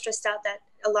Manila, so stressed out that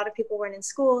a lot of people weren't in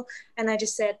school. And I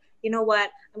just said, you know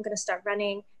what, I'm going to start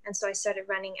running. And so I started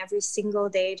running every single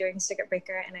day during circuit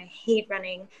breaker. And I hate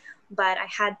running, but I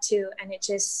had to. And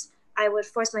I would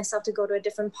force myself to go to a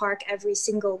different park every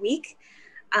single week.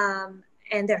 And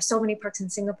there are so many parks in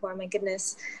Singapore, my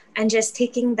goodness. And just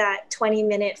taking that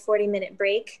 20-minute, 40-minute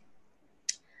break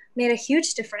made a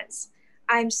huge difference.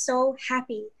 I'm so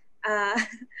happy. I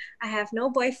have no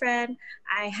boyfriend.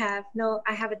 I have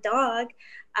a dog.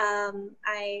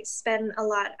 I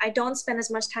don't spend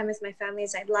as much time with my family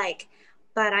as I'd like,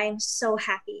 but I'm so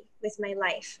happy with my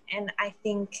life. And I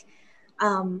think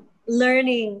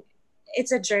learning,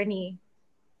 it's a journey.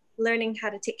 Learning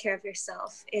how to take care of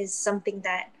yourself is something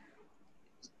that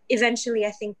eventually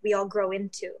I think we all grow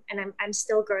into. And I'm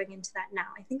still growing into that now.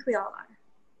 I think we all are.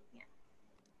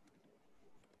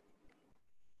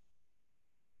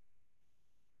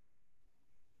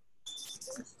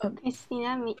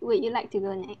 Christina, would you like to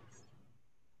go next?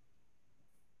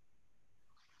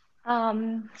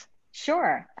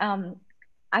 Sure.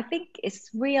 I think it's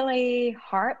really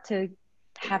hard to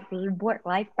have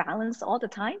work-life balance all the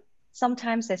time.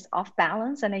 Sometimes it's off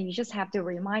balance, and then you just have to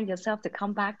remind yourself to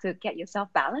come back to get yourself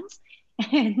balanced.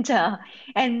 And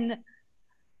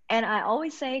I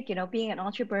always say, being an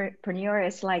entrepreneur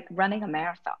is like running a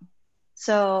marathon.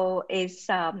 So it's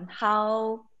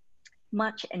how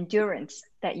much endurance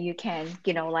that you can,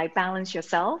 like balance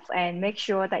yourself and make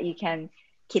sure that you can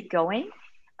keep going.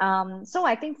 So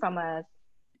I think from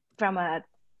a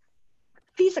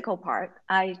physical part,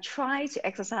 I try to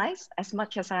exercise as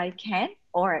much as I can,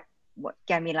 or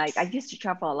like I used to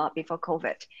travel a lot before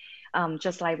COVID.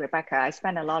 Just like Rebecca, I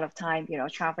spent a lot of time,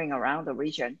 traveling around the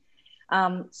region.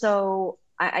 So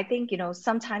I think,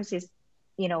 sometimes it's,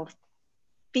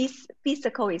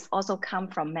 physical is also come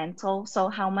from mental. So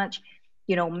how much,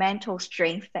 mental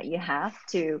strength that you have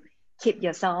to keep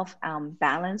yourself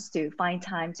balanced, to find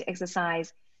time to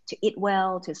exercise, to eat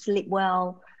well, to sleep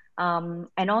well,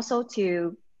 and also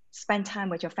to spend time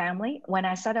with your family. When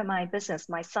I started my business,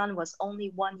 my son was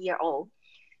only 1 year old.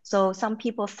 So some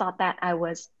people thought that I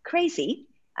was crazy.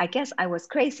 I guess I was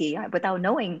crazy without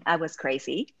knowing I was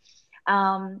crazy.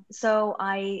 So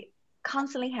I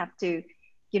constantly have to,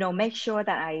 make sure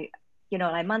that I,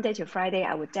 like Monday to Friday,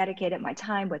 I would dedicate my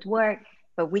time with work,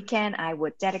 but weekend I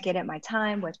would dedicate my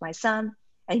time with my son.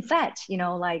 In fact,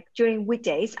 like during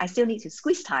weekdays, I still need to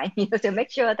squeeze time, to make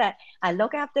sure that I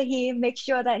look after him, make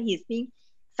sure that he's being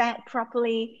fed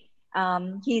properly.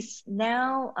 He's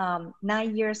now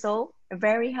 9 years old, a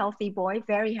very healthy boy,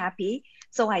 very happy.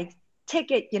 So I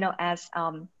take it, as,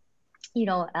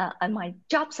 my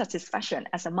job satisfaction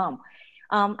as a mom.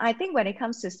 I think when it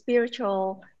comes to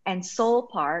spiritual and soul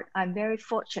part, I'm very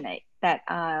fortunate that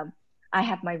I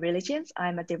have my religions.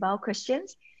 I'm a devout Christian.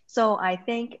 So I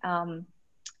think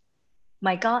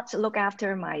my God look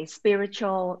after my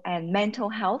spiritual and mental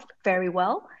health very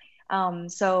well.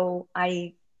 So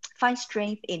I find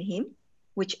strength in him,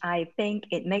 which I think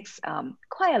it makes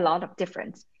quite a lot of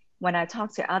difference. When I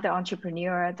talk to other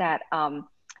entrepreneurs that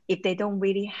if they don't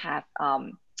really have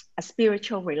a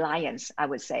spiritual reliance, I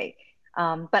would say.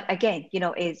 But again,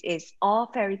 it's all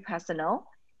very personal.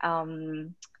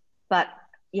 But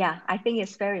yeah, I think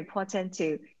it's very important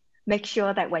to make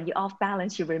sure that when you're off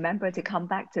balance, you remember to come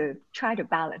back to try to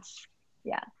balance.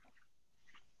 Yeah.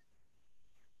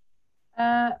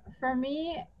 For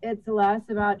me, it's less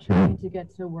about trying to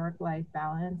get to work-life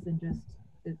balance and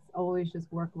it's always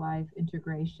just work-life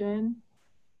integration.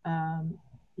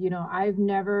 I've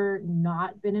never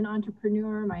not been an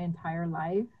entrepreneur my entire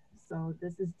life. So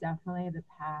this is definitely the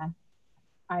path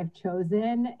I've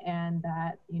chosen and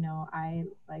that, I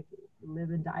like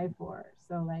live and die for.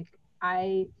 So like,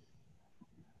 I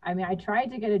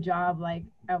tried to get a job like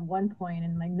at one point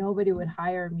and like nobody would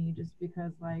hire me just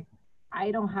because like,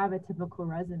 I don't have a typical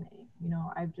resume.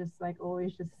 I've just like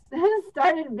always just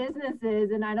started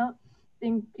businesses and I don't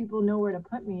think people know where to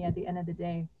put me at the end of the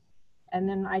day. And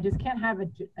then I just can't have a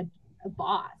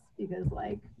boss because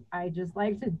like, I just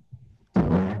like to do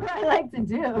whatever I like to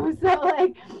do. So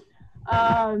like,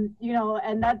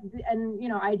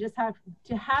 I just have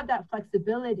to have that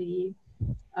flexibility.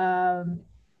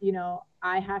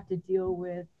 I have to deal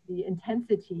with the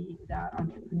intensity that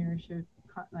entrepreneurship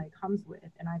comes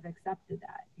with, and I've accepted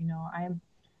that.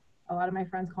 A lot of my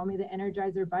friends call me the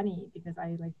Energizer Bunny because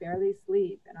I like barely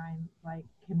sleep and I'm like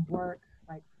can work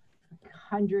like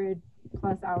 100+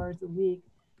 hours a week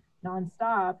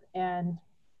nonstop,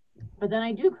 but then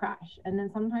I do crash, and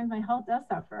then sometimes my health does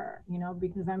suffer,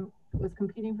 because was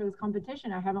competing for this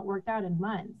competition. I haven't worked out in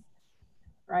months,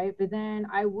 right? But then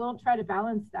I will try to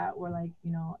balance that where like,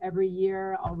 every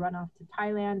year I'll run off to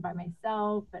Thailand by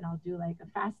myself and I'll do like a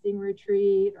fasting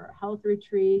retreat or a health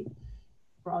retreat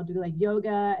where I'll do like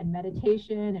yoga and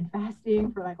meditation and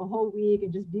fasting for like a whole week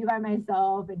and just be by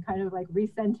myself and kind of like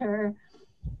recenter,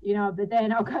 but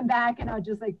then I'll come back and I'll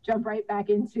just like jump right back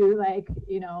into like,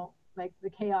 like the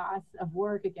chaos of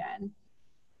work again.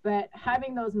 But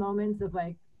having those moments of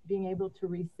like being able to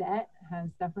reset has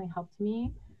definitely helped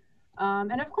me.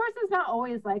 And of course, it's not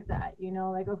always like that,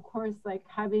 like, of course, like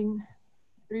having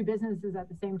 3 businesses at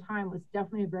the same time was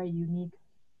definitely a very unique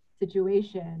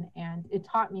situation. And it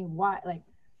taught me what,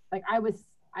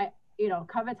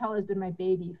 Covetella has been my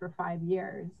baby for 5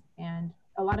 years. And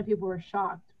a lot of people were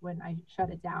shocked when I shut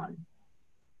it down.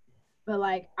 But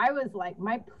like, I was like,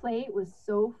 my plate was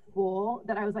so full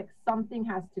that I was like, something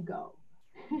has to go.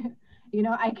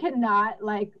 I cannot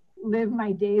like live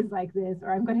my days like this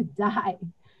or I'm going to die.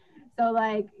 So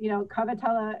like,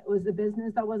 Covetella was a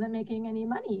business that wasn't making any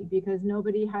money because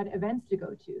nobody had events to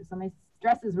go to. So my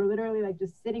dresses were literally like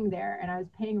just sitting there and I was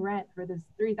paying rent for this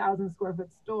 3,000 square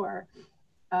foot store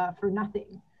for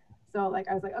nothing. So like,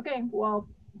 I was like, okay, well,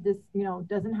 this,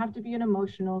 doesn't have to be an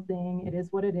emotional thing. It is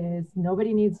what it is.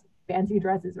 Nobody needs fancy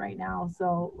dresses right now.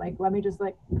 So like, let me just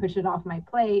like push it off my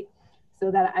plate so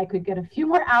that I could get a few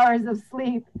more hours of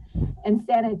sleep and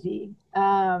sanity.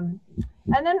 And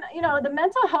then, the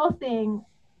mental health thing,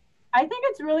 I think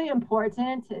it's really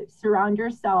important to surround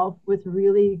yourself with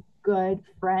really good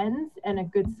friends and a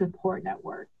good support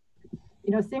network.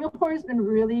 Singapore has been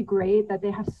really great that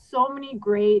they have so many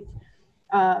great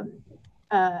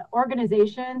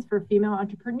organizations for female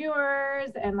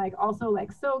entrepreneurs and like also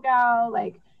like SoGal,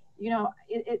 like,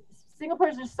 Singapore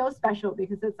is just so special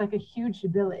because it's like a huge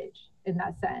village in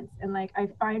that sense. And like, I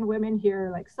find women here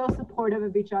like so supportive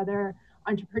of each other,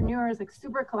 entrepreneurs, like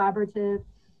super collaborative.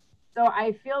 So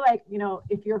I feel like,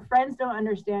 if your friends don't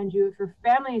understand you, if your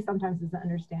family sometimes doesn't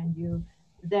understand you,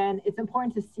 then it's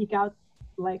important to seek out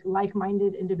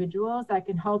like-minded individuals that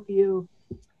can help you,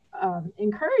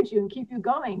 encourage you and keep you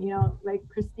going. Like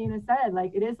Christina said,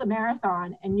 like it is a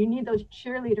marathon and you need those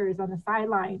cheerleaders on the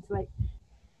sidelines to like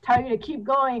tell you to keep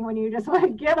going when you just want to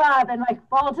give up and like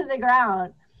fall to the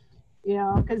ground.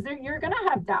 Because you're gonna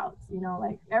have doubts,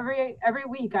 like every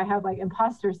week I have like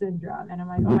imposter syndrome and I'm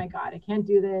like, oh my God, I can't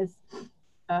do this.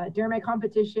 During my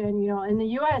competition, in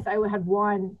the US, I had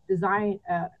won design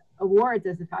awards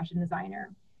as a fashion designer,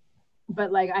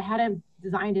 but like I hadn't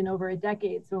designed in over a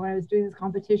decade. So when I was doing this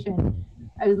competition,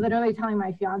 I was literally telling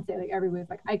my fiance like every week,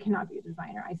 like, I cannot be a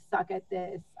designer. I suck at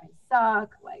this. I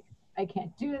suck. Like, I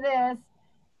can't do this.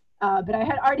 But I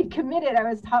had already committed. I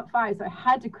was top 5, so I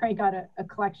had to crank out a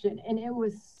collection, and it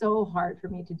was so hard for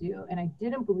me to do, and I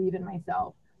didn't believe in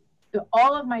myself. But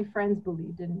all of my friends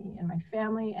believed in me and my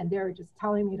family, and they were just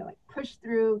telling me to like push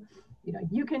through,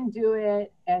 you can do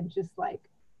it. And just like,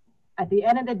 at the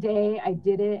end of the day, I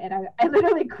did it, and I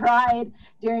literally cried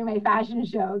during my fashion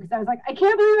show because I was like, I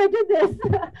can't believe I did this.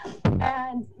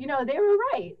 And, they were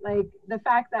right. Like the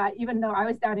fact that even though I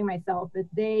was doubting myself, that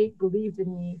they believed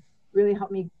in me really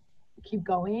helped me keep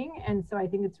going. And so I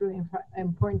think it's really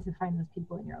important to find those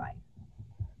people in your life.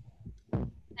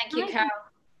 Thank you, Carol.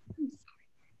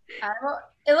 Well,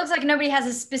 it looks like nobody has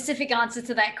a specific answer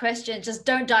to that question. Just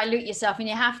don't dilute yourself, and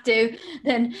you have to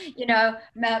then, you know,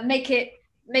 make it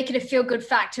a feel-good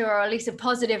factor, or at least a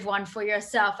positive one for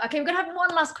yourself. Okay, we're gonna have one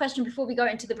last question before we go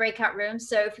into the breakout room.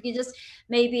 So if we can just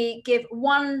maybe give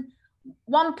one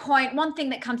thing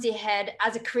that comes to your head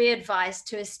as a career advice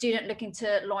to a student looking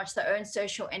to launch their own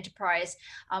social enterprise,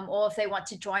 or if they want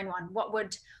to join one, what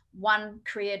would one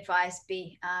career advice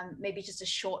be? Maybe just a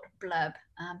short blurb.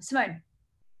 Simone.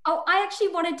 Oh, I actually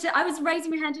I was raising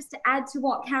my hand just to add to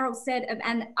what Carol said.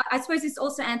 And I suppose this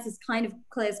also answers kind of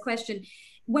Claire's question.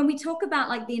 When we talk about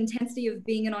like the intensity of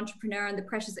being an entrepreneur and the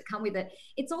pressures that come with it,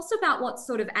 it's also about what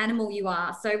sort of animal you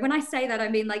are. So when I say that, I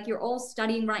mean, like, you're all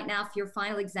studying right now for your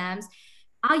final exams.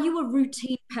 Are you a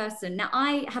routine person? Now,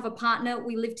 I have a partner,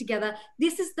 we live together.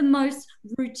 This is the most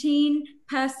routine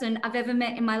person I've ever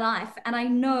met in my life. And I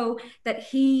know that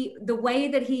the way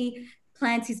that he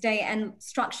plans his day and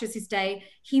structures his day,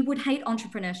 he would hate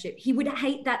entrepreneurship. He would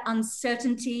hate that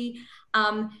uncertainty.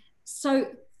 So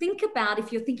think about,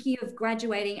 if you're thinking of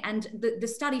graduating, and the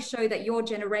studies show that your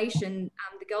generation,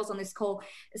 the girls on this call,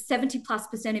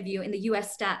 70+% of you in the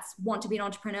US stats want to be an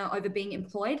entrepreneur over being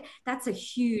employed. That's a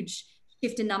huge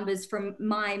shift in numbers from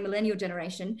my millennial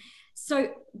generation.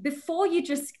 So before you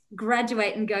just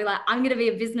graduate and go like, I'm going to be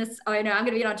a business owner, I'm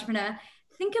going to be an entrepreneur,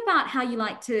 think about how you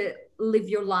like to live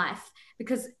your life,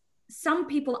 because some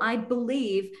people, I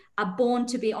believe, are born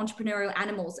to be entrepreneurial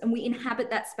animals, and we inhabit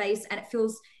that space, and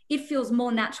it feels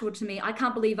more natural to me. I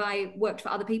can't believe I worked for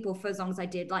other people for as long as I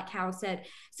did, like Carol said.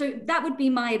 So that would be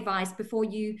my advice before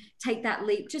you take that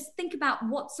leap. Just think about,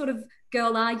 what sort of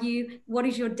girl are you? What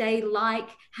is your day like?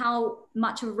 How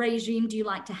much of a regime do you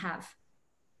like to have?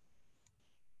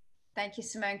 Thank you,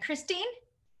 Simone. Christine?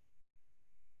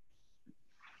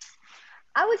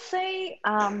 I would say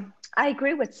I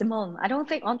agree with Simone. I don't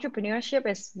think entrepreneurship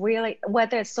is really,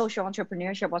 whether it's social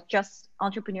entrepreneurship or just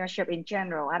entrepreneurship in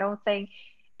general, I don't think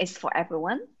it's for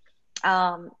everyone.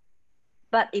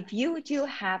 But if you do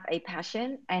have a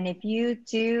passion, and if you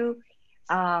do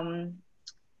have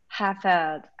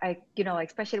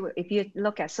especially if you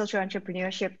look at social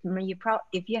entrepreneurship,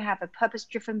 if you have a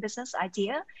purpose-driven business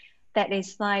idea that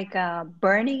is like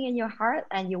burning in your heart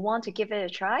and you want to give it a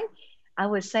try, I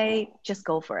would say just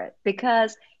go for it.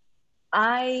 Because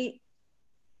probably,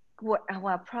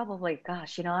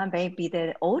 gosh, I may be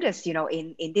the oldest,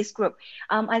 in this group.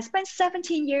 I spent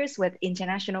 17 years with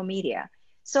international media.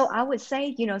 So I would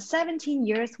say, 17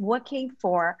 years working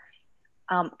for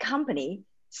company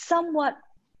somewhat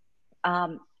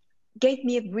gave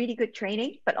me a really good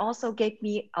training, but also gave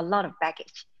me a lot of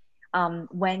baggage.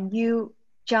 When you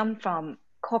jump from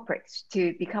corporate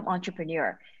to become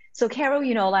entrepreneur. So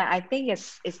Carol, I think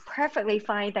it's perfectly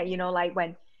fine that,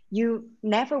 when you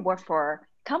never work for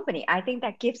company, I think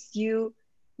that gives you,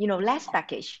 less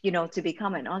baggage, to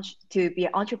become to be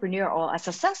an entrepreneur or a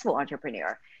successful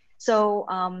entrepreneur. So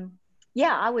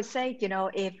yeah, I would say,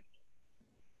 if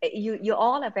you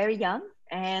all are very young,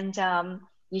 and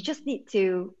you just need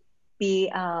to be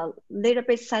a little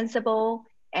bit sensible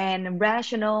and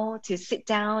rational to sit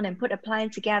down and put a plan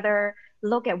together,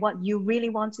 look at what you really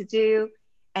want to do,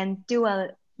 and do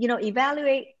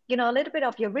evaluate, a little bit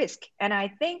of your risk. And I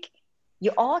think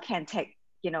you all can take,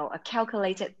 a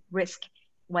calculated risk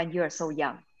when you're so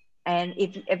young. And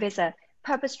if it's a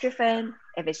purpose-driven,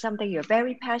 if it's something you're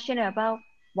very passionate about,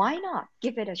 why not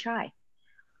give it a try?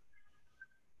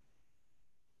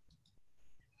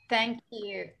 Thank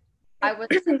you. I was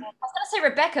going to say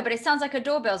Rebecca, but it sounds like a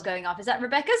doorbell's going off. Is that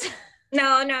Rebecca's? No,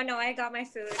 I got my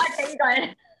food. Okay, you got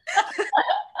it.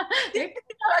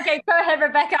 Okay, go ahead,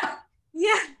 Rebecca.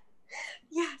 Yeah.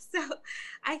 So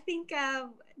I think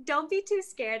don't be too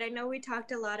scared. I know we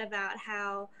talked a lot about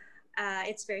how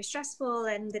it's very stressful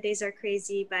and the days are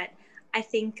crazy, but I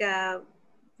think I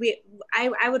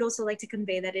would also like to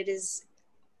convey that it is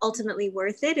ultimately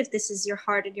worth it if this is your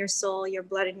heart and your soul, your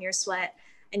blood and your sweat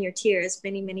and your tears,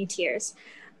 many, many tears.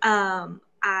 I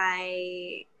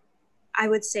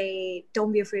would say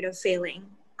don't be afraid of failing.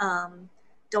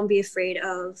 Don't be afraid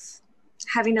of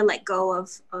having to let go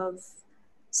of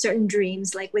certain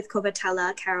dreams. Like with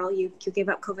Covatella, Carol, you gave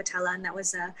up Covatella, and that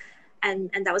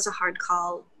was a hard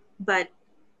call, but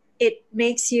it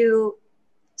makes you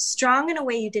strong in a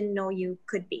way you didn't know you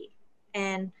could be.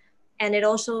 And it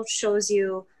also shows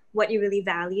you what you really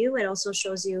value. It also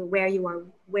shows you where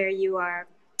you are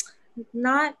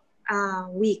not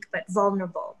weak, but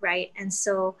vulnerable, right? And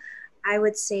so I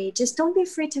would say, just don't be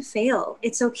afraid to fail.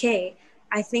 It's okay.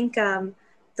 I think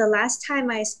the last time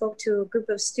I spoke to a group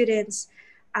of students,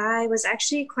 I was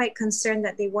actually quite concerned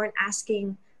that they weren't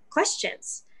asking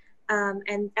questions.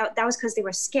 And that was because they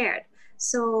were scared.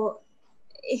 So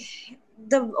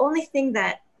the only thing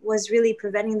that was really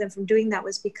preventing them from doing that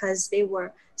was because they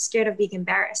were scared of being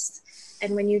embarrassed.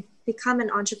 And when you become an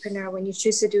entrepreneur, when you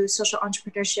choose to do social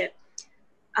entrepreneurship,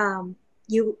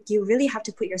 you really have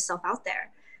to put yourself out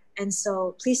there. And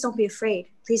so please don't be afraid.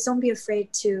 Please don't be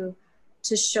afraid to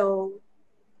show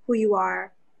who you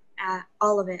are,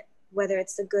 all of it, whether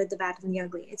it's the good, the bad, and the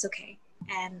ugly. It's okay.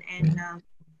 And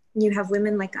you have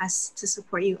women like us to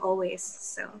support you always.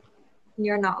 So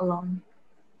you're not alone.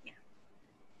 Yeah.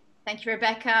 Thank you,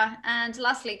 Rebecca. And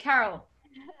lastly, Carol.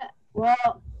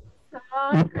 Well,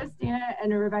 Simone, Christina,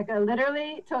 and Rebecca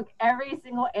literally took every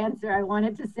single answer I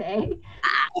wanted to say,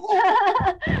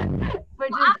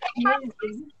 which is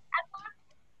amazing.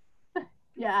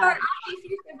 Yeah.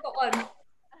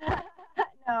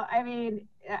 No, I mean,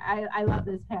 I love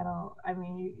this panel. I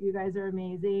mean, you guys are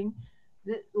amazing.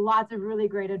 Lots of really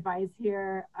great advice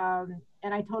here.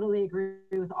 And I totally agree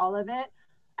with all of it.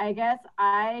 I guess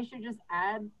I should just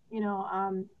add,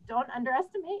 don't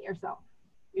underestimate yourself.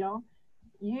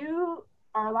 You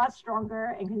are a lot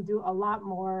stronger and can do a lot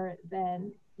more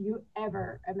than you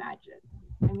ever imagined.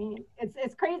 I mean,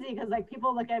 it's crazy because like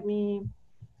people look at me,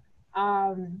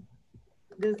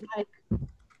 this like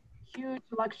huge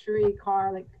luxury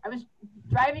car. Like I was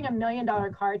driving $1 million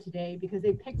car today because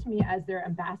they picked me as their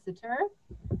ambassador.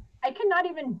 I cannot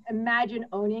even imagine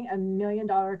owning $1 million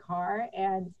car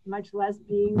and much less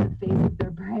being the face of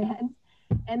their brand.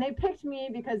 And they picked me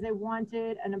because they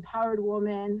wanted an empowered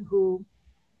woman who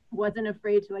wasn't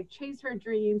afraid to like chase her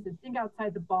dreams and think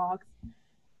outside the box.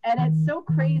 And it's so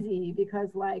crazy because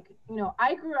like,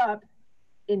 I grew up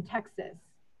in Texas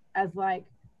as like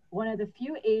one of the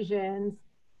few Asians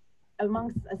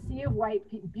amongst a sea of white,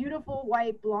 beautiful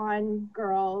white blonde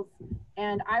girls.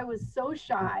 And I was so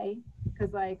shy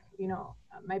because like,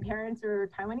 my parents are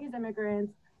Taiwanese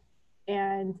immigrants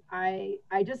and I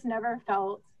just never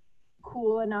felt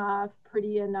cool enough,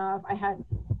 pretty enough. I had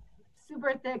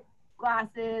super thick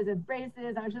glasses and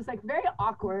braces. I was just like very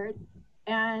awkward.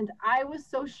 And I was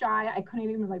so shy, I couldn't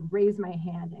even like raise my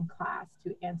hand in class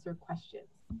to answer questions,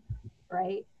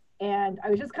 right? And I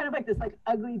was just kind of like this like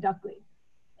ugly duckling.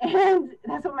 And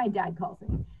that's what my dad calls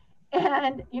me.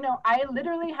 And, I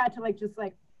literally had to like, just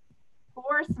like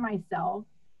force myself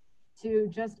to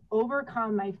just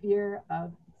overcome my fear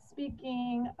of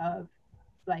speaking, of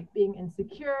like being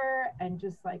insecure and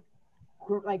just like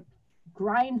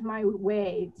grind my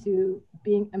way to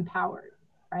being empowered,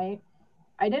 right?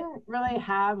 I didn't really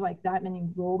have like that many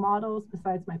role models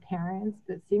besides my parents,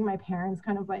 but seeing my parents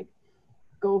kind of like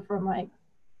go from like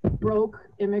broke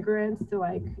immigrants to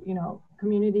like,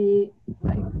 community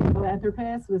like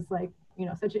philanthropists was like,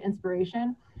 such an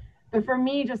inspiration. But for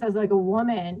me, just as like a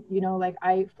woman, like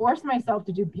I forced myself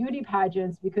to do beauty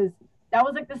pageants because that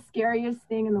was like the scariest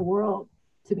thing in the world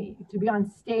to me, to be on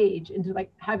stage and to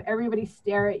like have everybody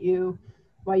stare at you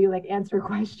while you like answer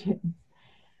questions.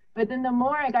 But then the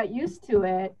more I got used to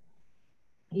it,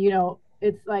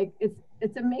 it's like,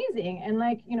 it's amazing. And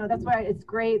like, that's why it's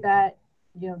great that,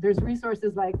 there's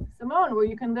resources like Simone, where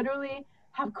you can literally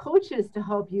have coaches to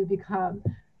help you become,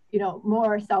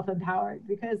 more self-empowered,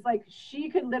 because like she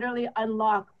could literally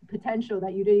unlock potential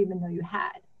that you didn't even know you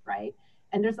had, right?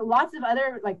 And there's lots of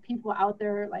other like people out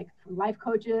there, like life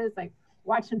coaches, like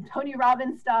watching Tony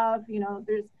Robbins stuff,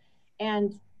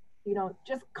 and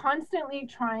just constantly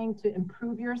trying to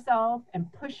improve yourself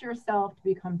and push yourself to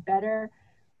become better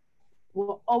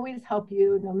will always help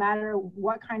you, no matter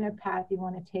what kind of path you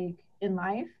want to take in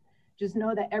life. Just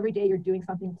know that every day you're doing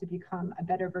something to become a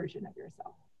better version of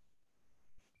yourself.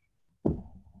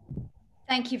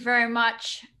 Thank you very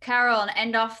much, Carol. And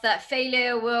end off that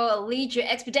failure will lead you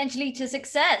exponentially to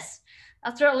success.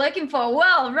 That's what we're looking for.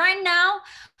 Well, right now,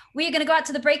 we are going to go out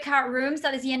to the breakout rooms.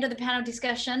 That is the end of the panel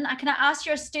discussion. Can I ask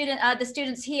the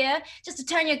students here, just to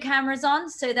turn your cameras on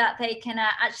so that they can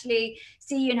actually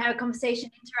see you and have a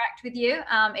conversation, interact with you.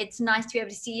 It's nice to be able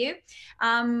to see you.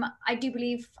 I do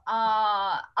believe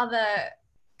our other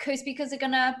co-speakers are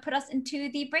going to put us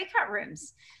into the breakout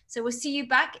rooms. So we'll see you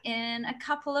back in a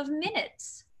couple of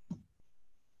minutes.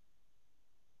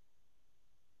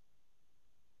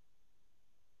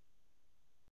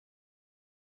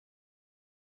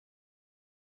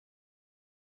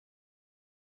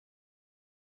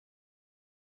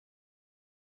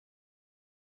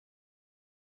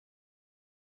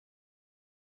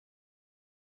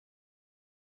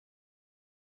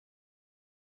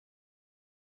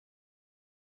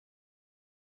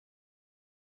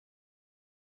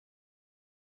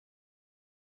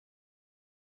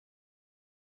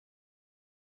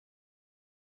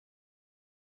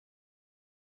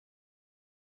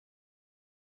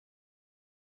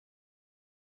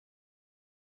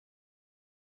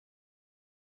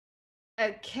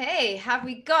 Okay, have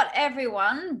we got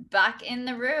everyone back in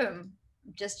the room?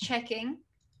 Just checking.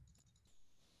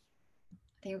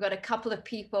 I think we've got a couple of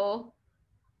people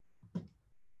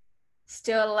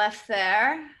still left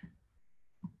there.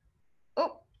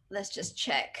 Oh, let's just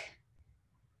check.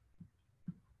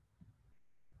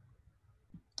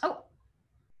 Oh.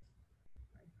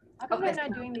 How come they're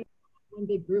not doing these in one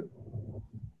big group?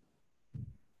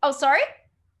 Oh, sorry?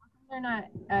 How come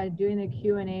they're not doing the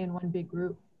Q&A in one big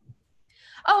group?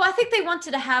 Oh, I think they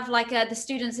wanted to have like the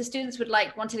students would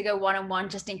like wanted to go one-on-one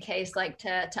just in case, like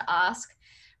to ask.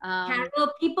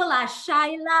 Carol, people are shy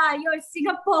lah. You're in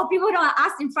Singapore. People don't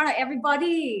ask in front of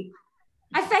everybody.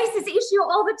 I face this issue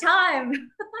all the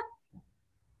time.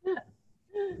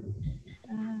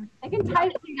 I can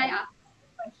type a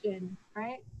question,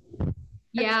 right?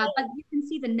 Yeah, but you can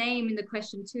see the name in the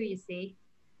question too, you see.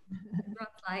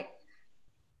 Like,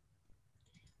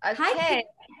 okay.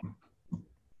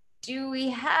 Do we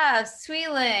have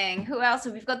Sweeling? Who else?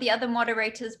 We've got the other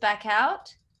moderators back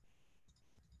out.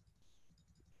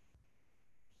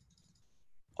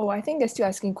 Oh, I think they're still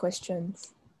asking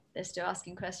questions. They're still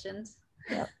asking questions.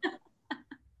 Yeah.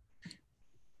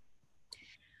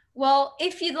 Well,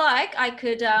 if you'd like, I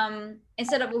could,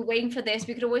 instead of waiting for this,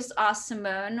 we could always ask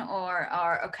Simone or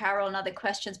Carol another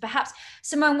questions. Perhaps,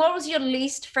 Simone, what was your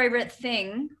least favorite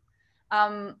thing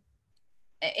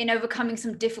in overcoming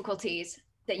some difficulties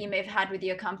that you may have had with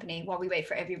your company while we wait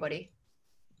for everybody?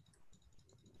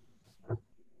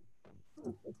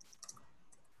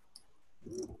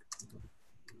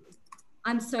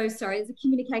 I'm so sorry. There's a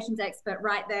communications expert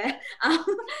right there.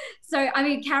 So, I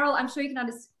mean, Carol, I'm sure you can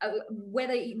understand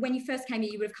whether when you first came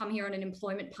here, you would have come here on an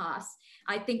employment pass.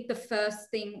 I think the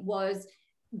first thing was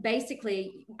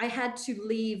basically I had to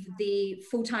leave the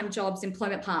full-time jobs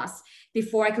employment pass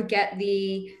before I could get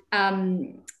the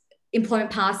employment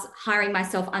pass hiring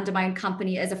myself under my own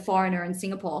company as a foreigner in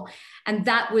Singapore. And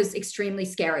that was extremely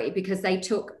scary because they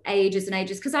took ages and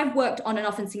ages, because I've worked on and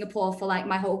off in Singapore for like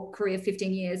my whole career,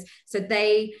 15 years. So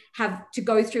they have to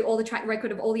go through all the track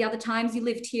record of all the other times you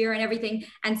lived here and everything.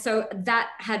 And so that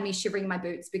had me shivering in my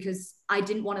boots because I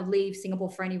didn't want to leave Singapore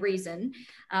for any reason.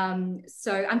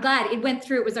 So I'm glad it went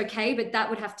through, it was okay, but that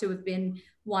would have to have been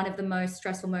one of the most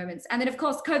stressful moments. And then of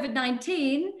course,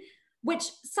 COVID-19, which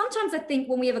sometimes I think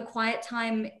when we have a quiet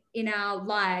time in our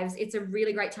lives, it's a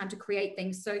really great time to create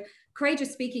things. So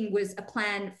Courageous Speaking was a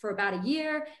plan for about a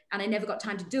year and I never got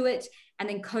time to do it. And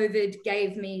then COVID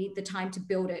gave me the time to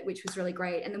build it, which was really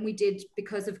great. And then we did,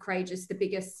 because of Courageous, the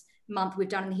biggest month we've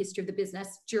done in the history of the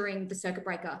business during the circuit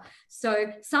breaker.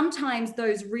 So sometimes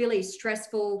those really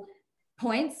stressful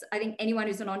points, I think anyone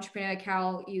who's an entrepreneur,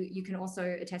 Carol, you can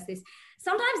also attest this,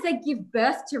 sometimes they give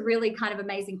birth to really kind of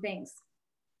amazing things.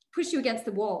 Push you against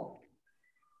the wall.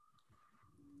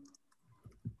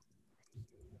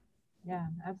 Yeah,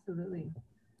 absolutely.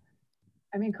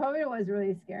 I mean, COVID was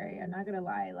really scary. I'm not gonna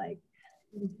lie. Like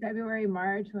in February,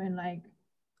 March, when like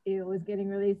it was getting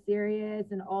really serious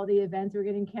and all the events were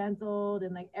getting canceled,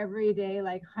 and like every day,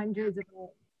 like hundreds of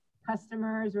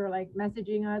customers were like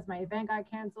messaging us, my event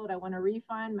got canceled, I want a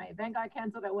refund. My event got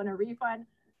canceled, I want a refund.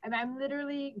 I mean, I'm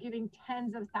literally giving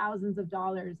tens of thousands of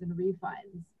dollars in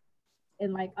refunds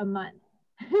in like a month.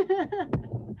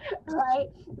 Right?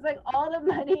 It's like all the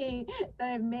money that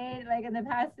I've made like in the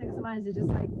past 6 months is just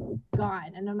like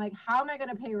gone. And I'm like, how am I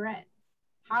going to pay rent?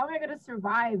 How am I going to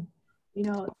survive, you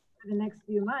know, for the next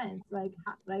few months? Like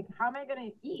how am I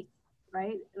going to eat?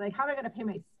 Right? Like, how am I going to pay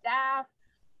my staff?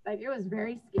 Like, it was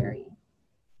very scary.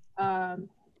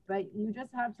 But you just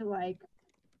have to like,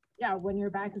 yeah, when your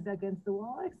back is against the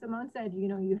wall, like Simone said, you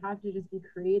know, you have to just be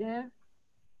creative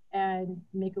and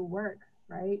make it work.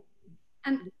 Right.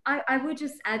 And I would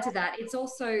just add to that, it's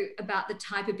also about the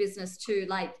type of business too.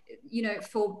 Like, you know,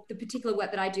 for the particular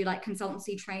work that I do, like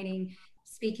consultancy, training,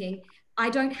 speaking, I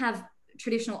don't have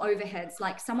traditional overheads.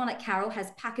 Like someone like Carol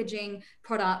has packaging,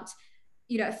 product,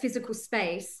 you know, a physical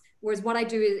space, whereas what I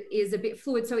do is a bit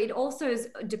fluid. So it also is,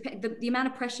 the amount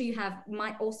of pressure you have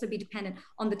might also be dependent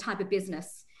on the type of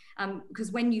business.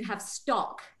 Because when you have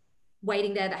stock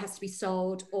waiting there that has to be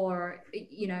sold, or,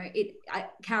 you know,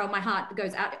 Carol, my heart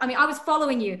goes out. I mean, I was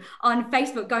following you on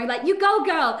Facebook going like, you go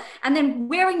girl, and then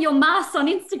wearing your mask on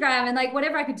Instagram and like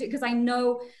whatever I could do, because I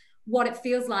know what it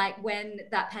feels like when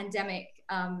that pandemic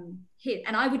hit.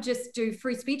 And I would just do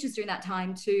free speeches during that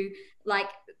time to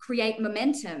like create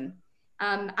momentum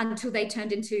until they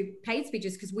turned into paid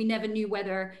speeches, because we never knew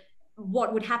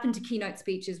what would happen to keynote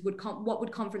speeches, what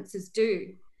would conferences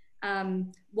do?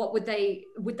 What would they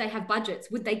have budgets?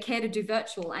 Would they care to do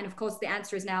virtual? And of course the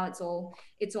answer is now it's all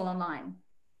online.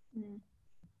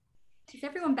 Is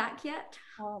everyone back yet?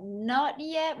 Oh, not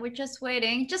yet. We're just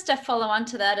waiting. Just to follow on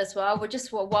to that as well. We're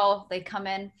just while they come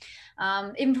in.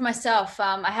 Even for myself,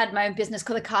 I had my own business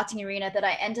called the Karting Arena that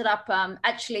I ended up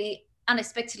actually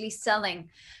unexpectedly selling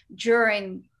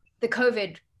during the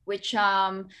COVID, which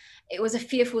it was a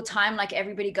fearful time, like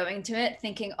everybody going to it,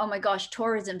 thinking, oh my gosh,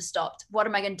 tourism stopped. What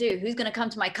am I going to do? Who's going to come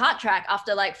to my kart track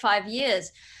after like 5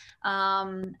 years?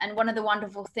 And one of the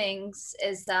wonderful things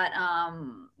is that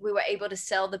we were able to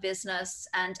sell the business.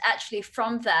 And actually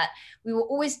from that, we were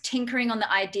always tinkering on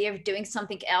the idea of doing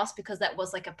something else because that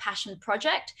was like a passion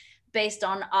project based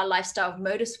on our lifestyle of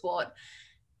motorsport.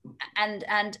 And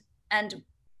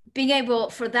being able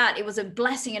for that, it was a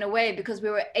blessing in a way because we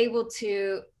were able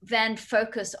to then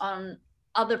focus on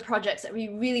other projects that we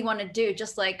really want to do,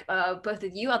 just like both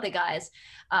of you other guys.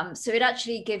 So it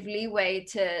actually gave leeway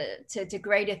to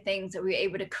greater things that we were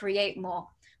able to create more,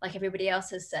 like everybody else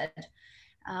has said.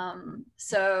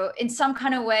 So in some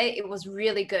kind of way, it was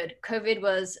really good. COVID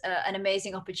was an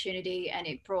amazing opportunity, and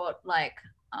it brought like,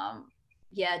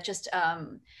 just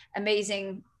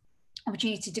amazing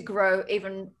opportunity to grow,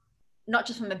 even not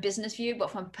just from a business view, but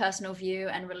from a personal view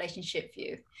and relationship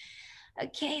view.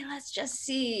 Okay, let's just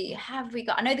see. Have we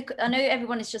got? I know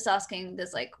everyone is just asking.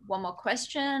 There's like one more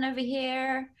question over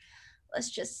here. Let's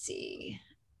just see.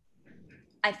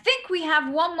 I think we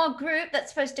have one more group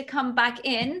that's supposed to come back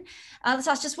in. Let's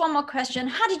ask just one more question.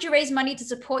 How did you raise money to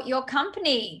support your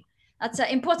company? That's an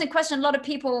important question. A lot of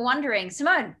people were wondering.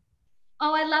 Simone.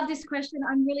 Oh, I love this question.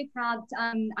 I'm really proud.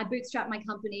 I bootstrapped my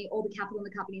company. All the capital in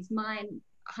the company is mine,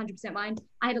 100% mine.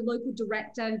 I had a local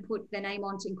director who put their name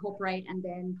on to incorporate, and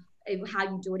then how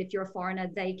you do it. If you're a foreigner,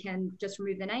 they can just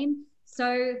remove their name.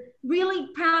 So really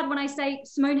proud when I say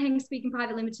Simone Heng Speaking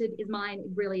Private Limited is mine.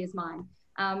 It really is mine.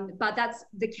 But that's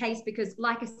the case because,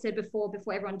 like I said before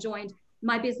everyone joined,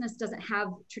 my business doesn't have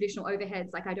traditional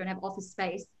overheads. Like I don't have office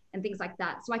space and things like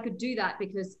that. So I could do that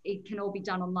because it can all be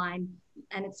done online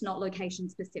and it's not location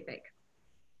specific.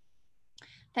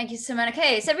 Thank you, Simone.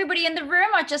 Okay, so everybody in the room,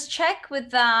 I just check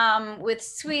with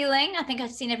Swee Ling. I think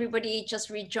I've seen everybody just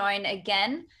rejoin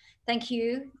again. Thank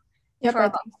you. Yep, I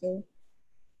think so.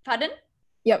 Pardon?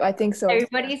 Yep, I think so.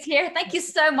 Everybody's here. Thank you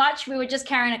so much. We were just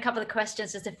carrying a couple of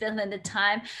questions just to fill in the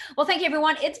time. Well, thank you,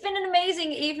 everyone. It's been an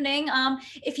amazing evening.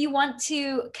 If you want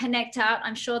to connect out,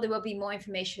 I'm sure there will be more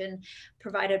information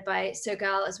provided by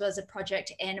Sogal as well as a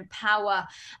project Empower.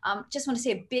 Just want to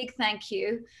say a big thank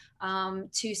you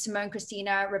to Simone,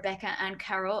 Christina, Rebecca, and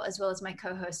Carol, as well as my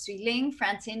co-host Swee Ling,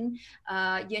 Francine,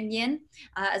 Yun Yin,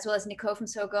 as well as Nicole from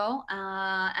Sogal,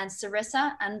 and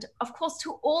Sarissa, and of course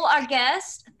to all our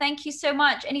guests. Thank you so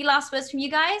much. Any last words from you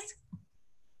guys?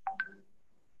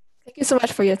 Thank you so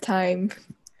much for your time.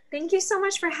 Thank you so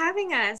much for having us.